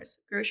stores.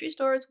 Grocery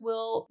stores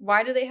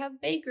why do they have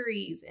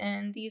bakeries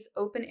and these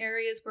open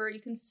areas where you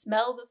can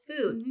smell the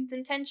food? It's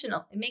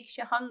intentional. It makes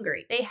you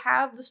hungry. They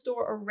have the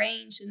store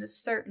arranged in a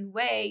certain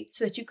way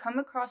so that you come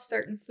across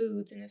certain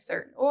foods in a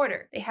certain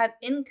order. They have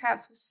end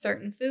caps with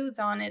certain foods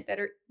on it that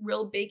are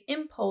real big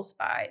impulse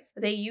buys.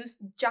 They use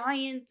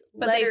giant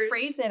letters. They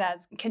phrase it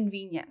as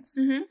convenience.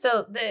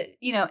 So the,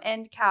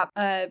 end cap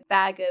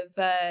bag of,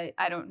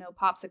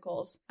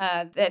 popsicles,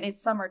 that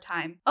it's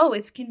summertime. Oh,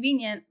 it's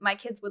convenient. My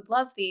kids would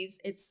love these.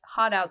 It's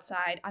hot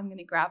outside. I'm going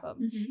to grab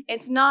them.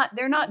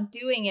 They're not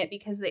doing it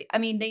because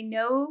they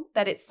know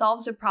that it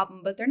solves a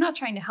problem, but they're not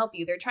trying to help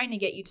you. They're trying to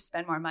get you to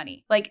spend more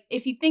money. Like,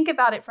 if you think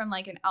about it from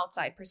like an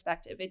outside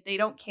perspective, they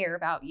don't care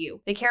about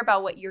you. They care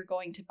about what you're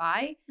going to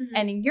buy.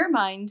 And in your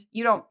mind,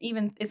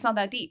 it's not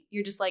that deep.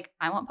 You're just like,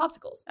 I want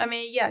popsicles.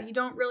 You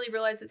don't really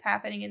realize it's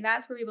happening. And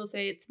that's where people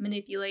say it's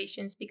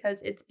manipulations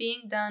because it's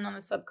being done on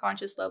a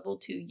subconscious level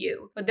to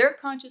you. But they're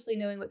consciously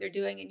knowing what they're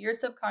doing and you're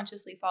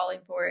subconsciously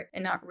falling for it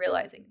and not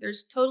realizing.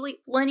 There's totally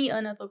plenty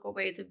unethical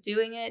ways of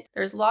doing it.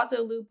 There's lots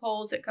of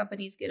loopholes that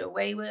companies get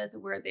away with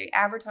where they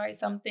advertise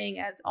something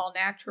as all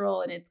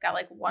natural and it's got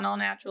like one all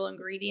natural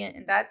ingredient,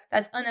 and that's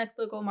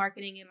unethical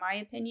marketing in my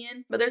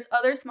opinion. But there's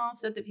other small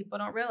stuff that people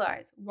don't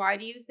realize. Why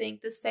do you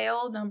think the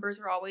sale numbers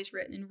are always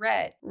written in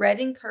red? Red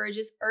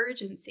encourages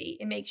urgency.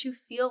 It makes you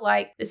feel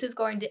like this is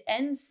going to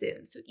end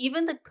soon. So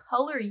even the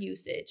color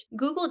usage,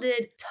 Google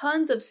did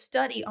tons of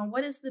study on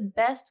what is the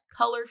best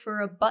color for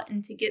a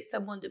button to get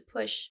someone to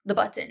push the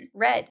button.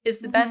 Red is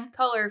the best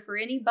color for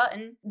any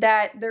button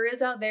that there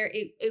is out there.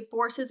 It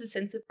forces a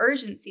sense of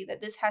urgency that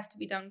this has to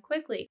be done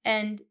quickly.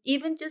 And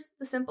even just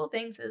the simple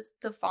things is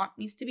the font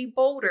needs to be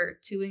bolder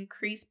to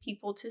increase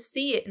people to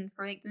see it and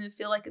for them to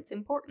feel like it's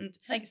important.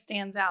 Like it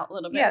stands out a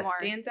little bit more. Yeah, it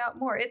stands out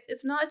more.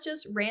 It's not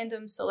just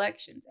random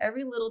selections.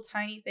 Every little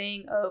tiny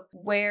thing of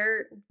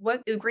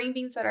what the green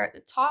beans that are at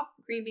the top,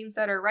 green beans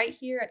that are right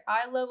here at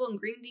eye level, and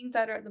green beans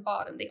that are at the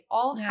bottom. They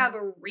all have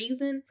a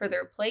reason for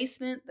their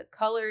placement, the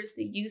colors,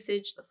 the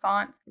usage, the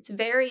fonts. It's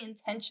very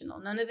intentional.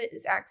 None of it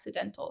is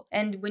accidental.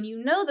 And when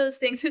you know those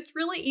things, it's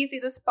really easy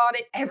to spot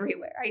it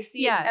everywhere. I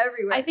see it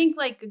everywhere. I think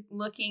like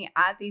looking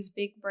at these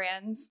big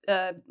brands,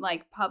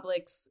 like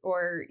Publix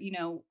or,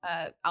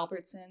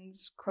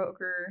 Albertsons,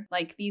 Kroger,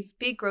 like these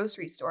big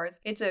grocery stores,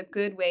 it's a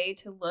good way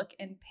to look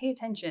and pay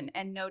attention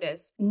and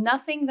notice.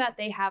 Nothing that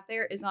they have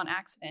there is on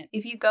accident.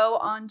 If you go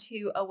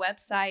onto a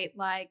website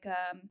like,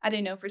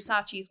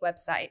 Versace's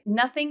website,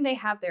 nothing they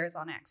have there is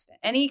on accident.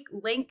 Any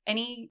link,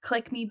 any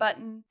click me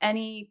button,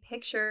 any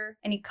picture,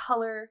 any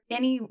color,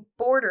 any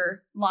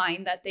border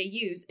line that they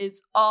use,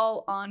 it's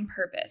all on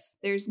purpose.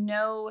 There's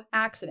no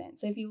accident.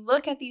 So if you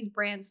look at these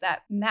brands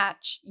that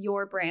match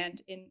your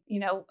brand in,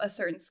 a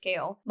certain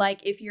scale,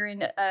 like if you're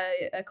in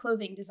a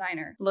clothing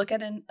designer, look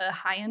at a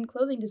high-end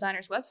clothing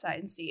designer's website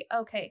and see,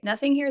 okay,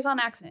 nothing here is on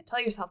accident.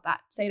 Tell yourself that.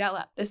 Say it out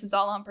loud. This is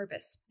all on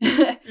purpose.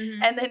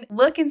 And then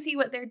look and see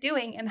what they're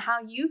doing and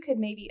how you could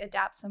maybe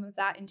adapt some of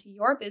that into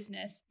your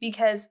business,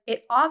 because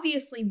it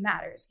obviously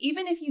matters.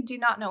 Even if you do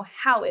not know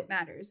how it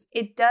matters,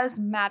 it does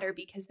matter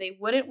because they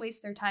wouldn't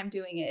waste their time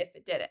doing it if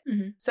it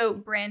didn't. So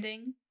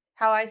branding,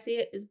 how I see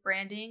it is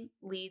branding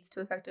leads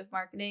to effective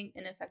marketing,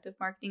 and effective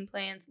marketing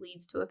plans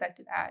leads to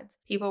effective ads.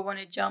 People want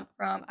to jump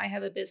from I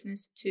have a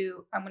business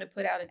to I'm going to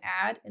put out an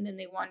ad, and then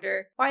they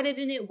wonder, why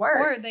didn't it work?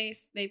 Or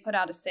they put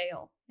out a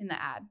sale in the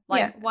ad.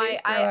 Like why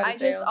I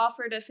just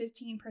offered a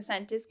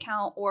 15%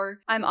 discount,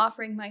 or I'm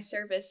offering my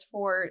service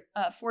for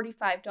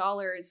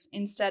 $45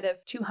 instead of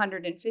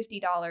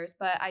 $250,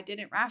 but I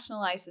didn't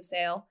rationalize the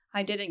sale.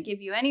 I didn't give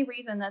you any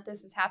reason that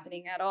this is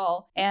happening at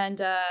all.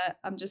 And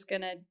I'm just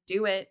going to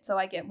do it so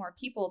I get more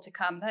people to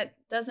come.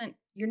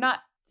 The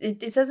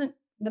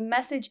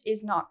message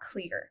is not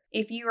clear.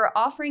 If you are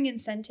offering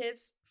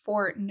incentives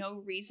for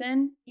no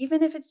reason,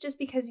 even if it's just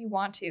because you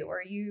want to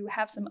or you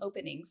have some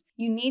openings,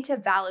 you need to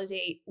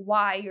validate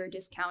why you're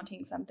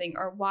discounting something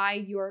or why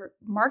your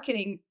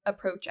marketing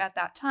approach at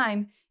that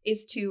time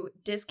is to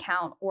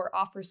discount or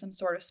offer some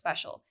sort of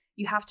special.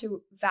 You have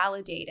to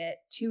validate it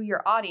to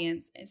your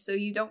audience, and so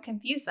you don't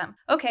confuse them.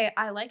 Okay,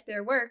 I like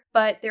their work,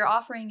 but they're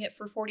offering it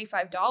for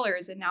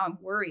 $45, and now I'm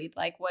worried.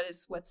 Like,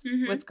 what's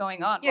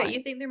going on? Yeah, you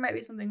think there might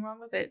be something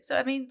wrong with it. So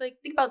I mean, like,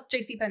 think about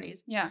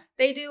JCPenney's. Yeah,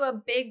 they do a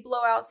big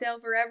blowout sale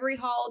for every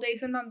holiday.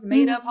 Sometimes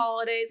made up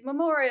holidays,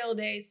 Memorial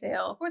Day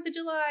sale, 4th of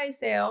July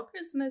sale,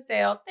 Christmas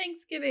sale,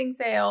 Thanksgiving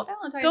sale,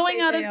 Valentine's going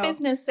Day out sale. of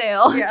business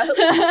sale.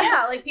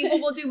 Yeah, like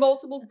people will do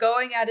multiple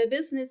going out of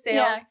business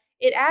sales. Yeah.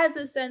 It adds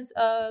a sense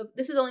of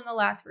this is only going to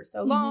last for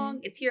so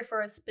long. It's here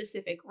for a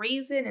specific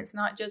reason. It's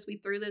not just we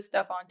threw this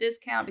stuff on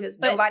discount because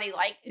nobody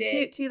liked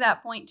it. To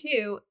that point,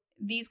 too,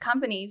 these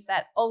companies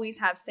that always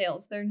have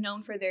sales, they're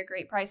known for their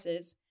great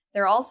prices.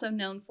 They're also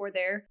known for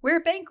their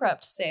we're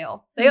bankrupt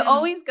sale. They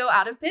always go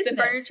out of business.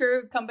 The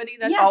furniture company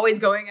that's always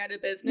going out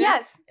of business.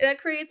 Yes. That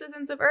creates a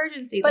sense of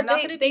urgency. But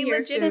they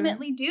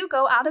legitimately do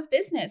go out of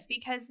business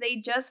because they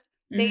just,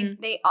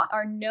 they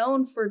are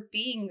known for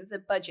being the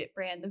budget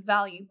brand, the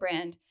value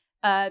brand.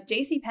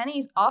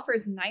 JCPenney's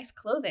offers nice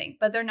clothing,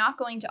 but they're not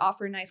going to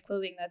offer nice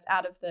clothing that's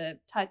out of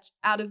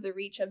the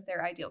reach of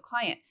their ideal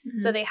client.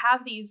 So they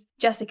have these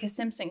Jessica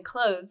Simpson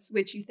clothes,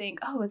 which you think,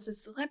 oh, it's a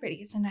celebrity,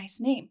 it's a nice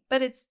name,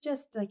 but it's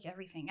just like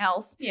everything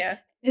else. Yeah.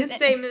 The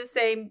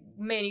same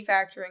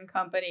manufacturing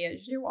company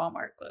as your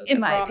Walmart clothes. In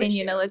my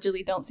opinion,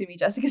 allegedly, don't sue me,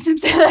 Jessica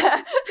Simpson.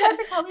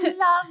 Jessica, we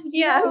love you.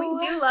 Yeah, we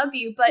do love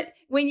you. But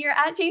when you're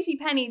at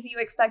JCPenney's, you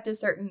expect a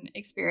certain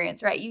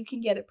experience, right? You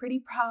can get a pretty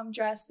prom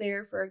dress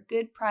there for a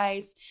good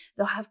price.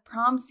 They'll have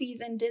prom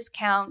season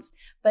discounts.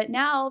 But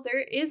now there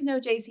is no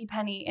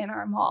JCPenney in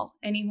our mall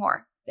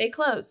anymore. They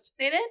closed.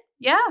 They did?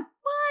 Yeah.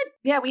 What?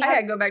 Yeah, I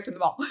gotta go back to the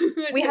mall.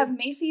 We have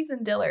Macy's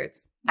and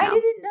Dillard's now. I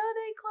didn't know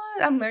they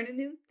closed. I'm learning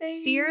new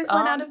things. Sears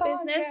went out of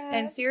business,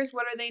 and Sears,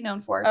 what are they known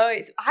for? Oh,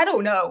 I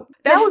don't know.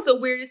 That was the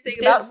weirdest thing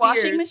about Sears.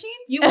 Washing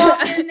machines? You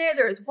walk in there,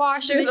 there's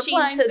washing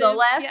machines to the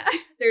left. Yeah.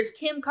 There's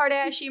Kim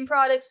Kardashian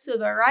products to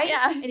the right.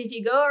 Yeah. And if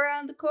you go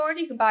around the corner,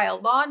 you can buy a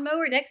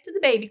lawnmower next to the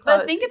baby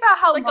clothes. But think about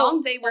how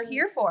long they were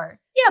here for.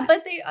 Yeah,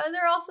 but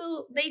they're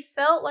also, they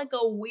felt like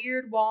a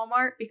weird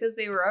Walmart because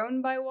they were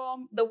owned by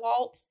the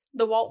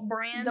Walt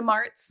brand. The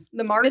Marts.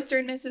 Mr.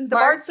 and Mrs. The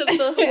Marts of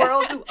the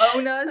world who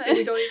own us and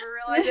we don't even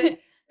realize it.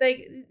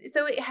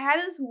 So it had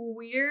this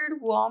weird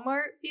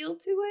Walmart feel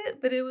to it,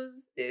 but it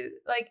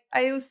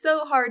was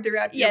so hard to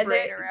wrap your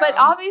brain around. But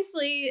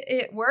obviously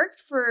it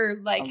worked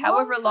for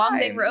however long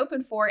they were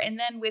open for. And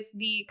then with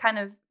the kind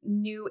of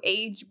new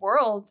age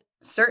world,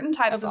 certain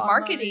types of online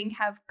marketing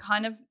have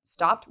kind of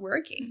stopped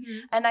working.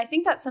 Mhm. And I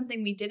think that's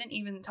something we didn't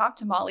even talk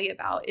to Molly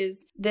about,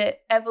 is the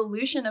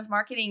evolution of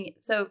marketing.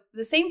 So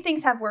the same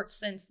things have worked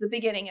since the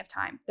beginning of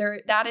time.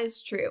 That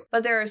is true.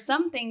 But there are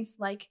some things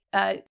like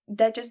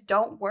that just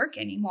don't work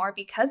anymore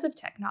because of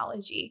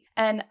technology.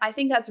 And I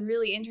think that's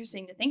really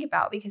interesting to think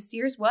about, because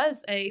Sears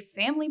was a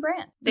family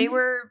brand. They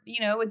were, you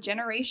know, a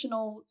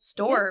generational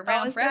store around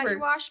always forever. got your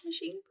wash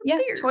machine from Yeah,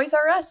 Sears. Toys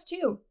R Us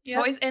too.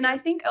 Yep, Toys, and yep. I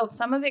think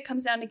some of it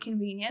comes down to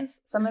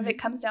convenience, some of it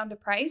comes down to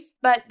price,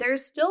 but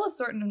there's still a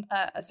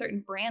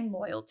certain brand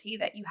loyalty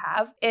that you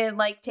have in,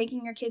 like,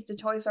 taking your kids to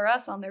Toys R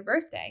Us on their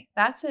birthday.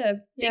 That's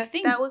a big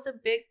thing. That was a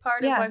big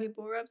part of why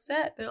people were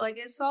upset. They're like,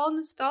 it's all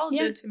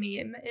nostalgia to me.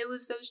 It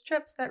was those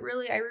trips that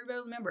really I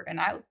really remember. And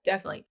I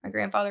definitely, my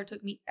grandfather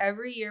took me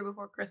every year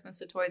before Christmas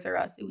to Toys R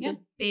Us. It was a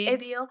big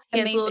deal. He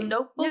has a little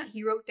notebook.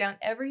 He wrote down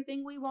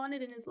everything we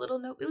wanted in his little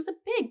note. It was a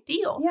big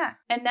deal. Yeah.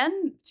 And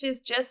then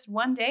just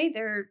one day,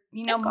 they're,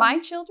 you know, my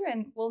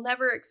children will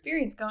never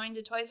experience going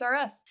to Toys R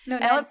Us. No,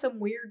 now it's some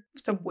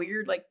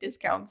weird like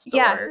discount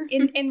store.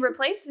 Yeah. In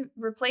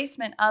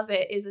replacement of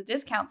it is a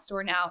discount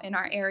store now in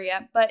our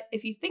area. But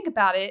if you think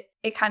about it,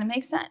 it kind of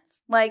makes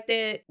sense. Like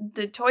the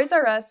Toys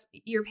R Us,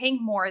 you're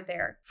paying more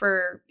there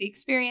for the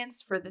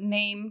experience, for the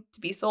name, to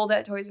be sold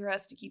at Toys R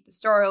Us, to keep the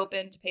store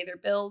open, to pay their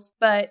bills.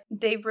 But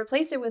they've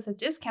replaced it with a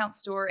discount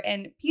store,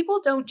 and people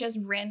don't just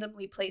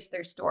randomly place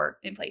their store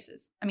in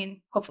places. I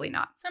mean, hopefully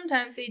not.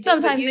 Sometimes they do.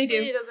 Sometimes they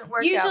do. It doesn't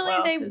work Usually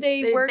out well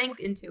they work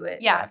think into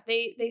it. Yeah,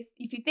 they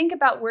if you think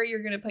about where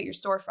you're going to put your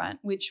storefront,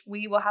 which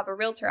we will have a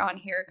realtor on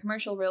here, a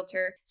commercial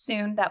realtor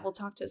soon, that will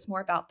talk to us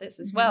more about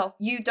this as well.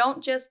 You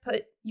don't just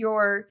put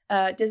your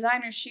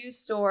designer shoe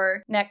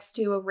store next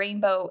to a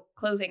rainbow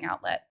clothing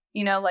outlet,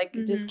 you know, like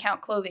a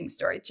discount clothing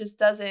store. It just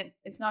doesn't,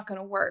 it's not going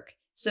to work.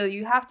 So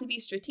you have to be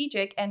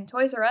strategic. And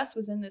Toys R Us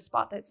was in this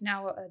spot that's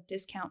now a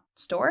discount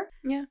store.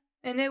 Yeah.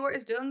 And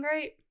it's doing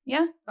great.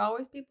 Yeah.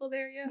 Always people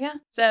there, yeah. Yeah.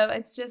 So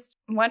it's just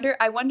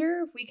I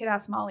wonder if we could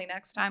ask Molly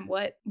next time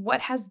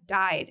what has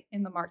died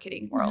in the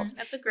marketing world.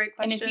 That's a great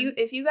question. And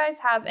if you guys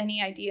have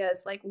any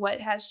ideas, like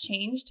what has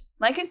changed,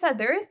 like I said,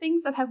 there are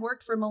things that have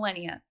worked for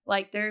millennia.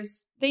 Like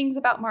there's things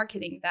about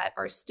marketing that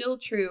are still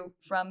true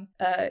from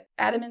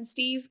Adam and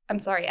Eve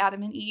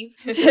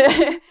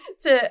to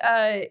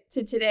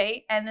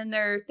today. And then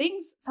there are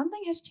things, something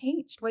has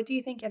changed. What do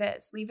you think it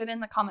is? Leave it in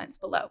the comments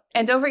below.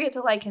 And don't forget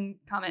to like and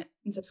comment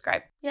and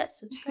subscribe. Yeah,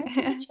 subscribe to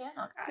the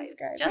channel, guys.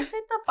 Just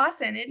hit the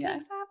button. It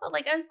takes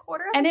like a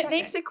quarter of a second. And it second.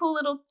 makes a cool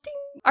little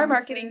ding. Our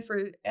marketing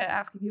for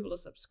asking people to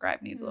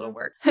subscribe needs a little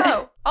work.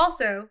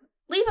 Also,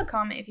 leave a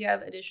comment if you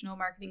have additional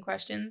marketing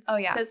questions. Oh,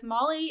 yeah. Because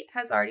Molly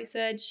has already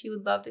said she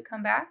would love to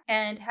come back,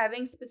 and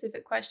having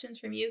specific questions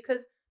from you,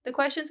 because the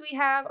questions we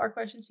have are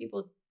questions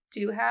people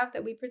do have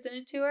that we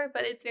presented to her,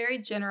 but it's very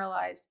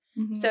generalized.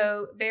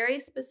 So very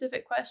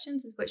specific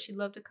questions is what she'd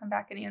love to come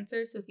back and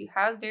answer. So if you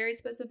have very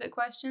specific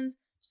questions,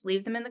 just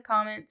leave them in the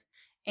comments,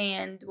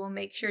 and we'll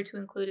make sure to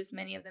include as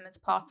many of them as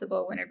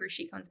possible whenever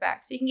she comes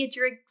back, so you can get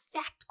your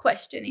exact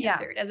question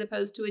answered as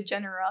opposed to a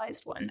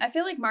generalized one. I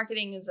feel like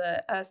marketing is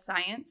a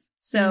science.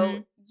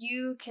 So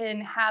you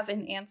can have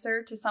an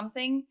answer to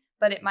something,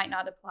 but it might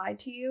not apply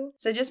to you.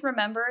 So just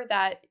remember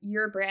that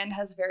your brand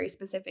has very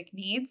specific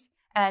needs.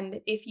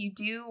 And if you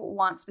do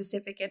want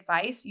specific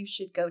advice, you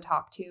should go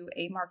talk to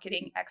a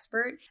marketing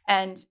expert.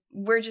 And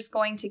we're just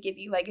going to give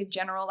you like a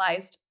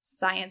generalized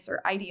science or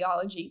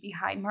ideology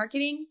behind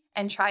marketing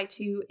and try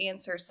to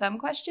answer some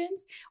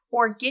questions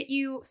or get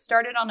you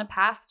started on a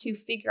path to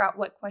figure out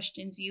what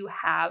questions you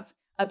have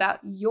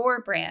about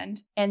your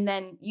brand. And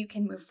then you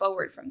can move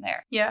forward from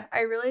there. Yeah,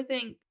 I really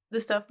think the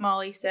stuff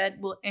Molly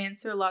said will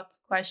answer lots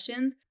of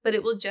questions, but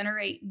it will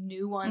generate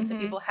new ones that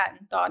people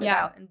hadn't thought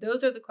about. And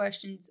those are the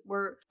questions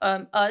we're,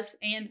 us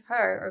and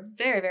her are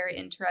very, very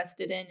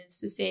interested in, is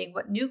to seeing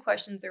what new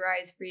questions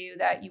arise for you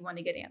that you want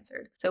to get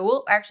answered. So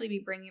we'll actually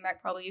be bringing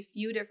back probably a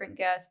few different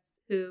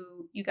guests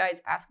who you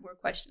guys ask more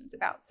questions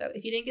about. So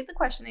if you didn't get the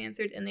question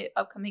answered in the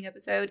upcoming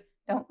episode,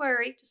 don't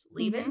worry, just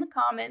leave it in the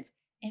comments.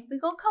 And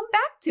we're going to come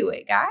back to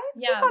it, guys.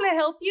 Yeah. We're going to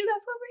help you.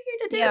 That's what we're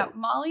here to do. Yeah,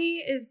 Molly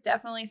is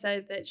definitely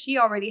said that she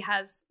already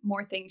has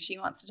more things she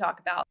wants to talk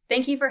about.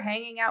 Thank you for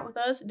hanging out with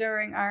us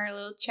during our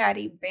little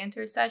chatty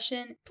banter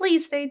session.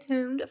 Please stay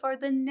tuned for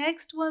the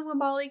next one when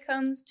Molly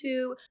comes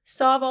to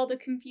solve all the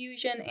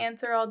confusion,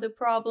 answer all the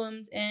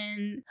problems,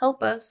 and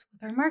help us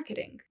with our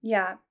marketing.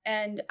 Yeah,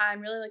 and I'm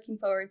really looking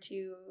forward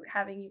to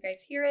having you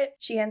guys hear it.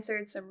 She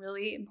answered some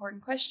really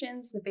important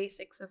questions, the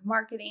basics of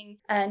marketing,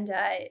 and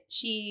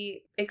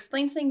she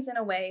explains things in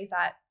a way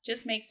that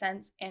just makes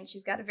sense, and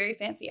she's got a very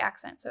fancy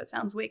accent, so it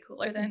sounds way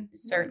cooler than it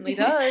certainly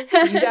does.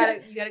 You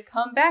gotta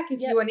come back if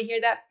you want to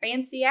hear that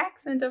fancy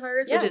accent of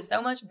hers, which is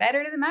so much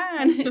better than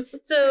mine.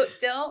 So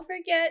don't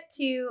forget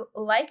to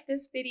like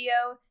this video,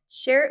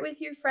 share it with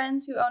your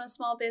friends who own a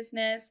small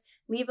business,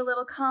 leave a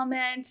little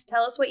comment,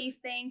 tell us what you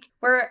think.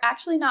 We're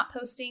actually not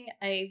posting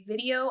a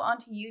video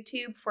onto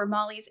YouTube for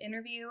Molly's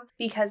interview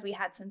because we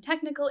had some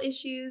technical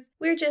issues.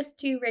 We're just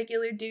two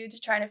regular dudes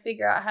trying to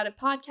figure out how to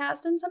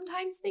podcast, and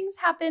sometimes things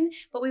happen,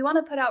 but we want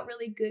to put out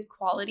really good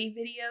quality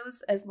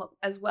videos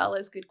as well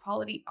as good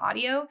quality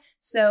audio.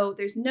 So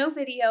there's no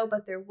video,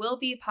 but there will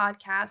be a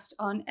podcast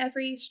on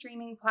every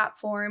streaming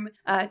platform,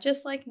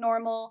 just like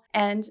normal.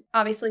 And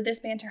obviously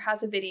this banter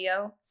has a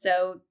video,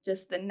 so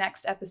just the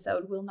next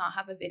episode will not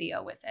have a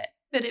video with it.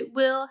 But it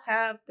will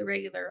have the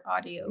regular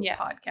audio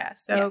podcast.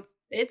 So yes.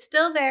 It's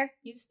still there.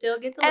 You still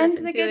get to listen to it.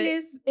 And the good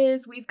news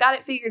is we've got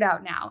it figured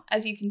out now,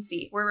 as you can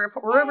see. We're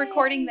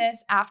recording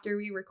this after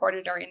we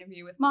recorded our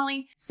interview with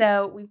Molly.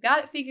 So we've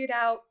got it figured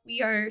out.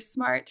 We are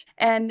smart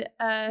and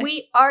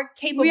we are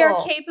capable. We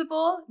are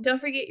capable.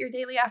 Don't forget your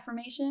daily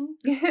affirmation.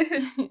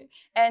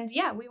 And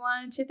yeah, we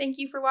wanted to thank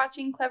you for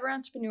watching Clever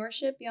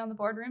Entrepreneurship Beyond the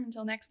Boardroom.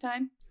 Until next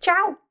time.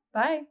 Ciao.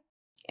 Bye.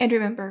 And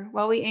remember,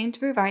 while we aim to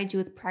provide you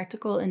with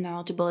practical and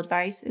knowledgeable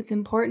advice, it's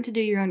important to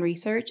do your own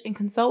research and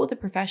consult with a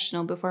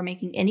professional before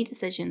making any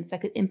decisions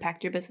that could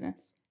impact your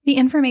business. The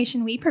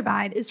information we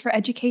provide is for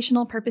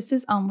educational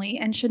purposes only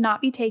and should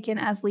not be taken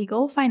as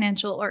legal,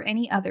 financial, or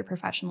any other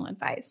professional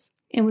advice.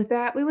 And with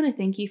that, we want to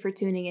thank you for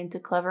tuning in to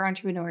Clever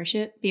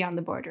Entrepreneurship Beyond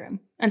the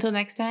Boardroom. Until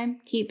next time,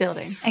 keep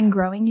building and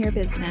growing your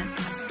business.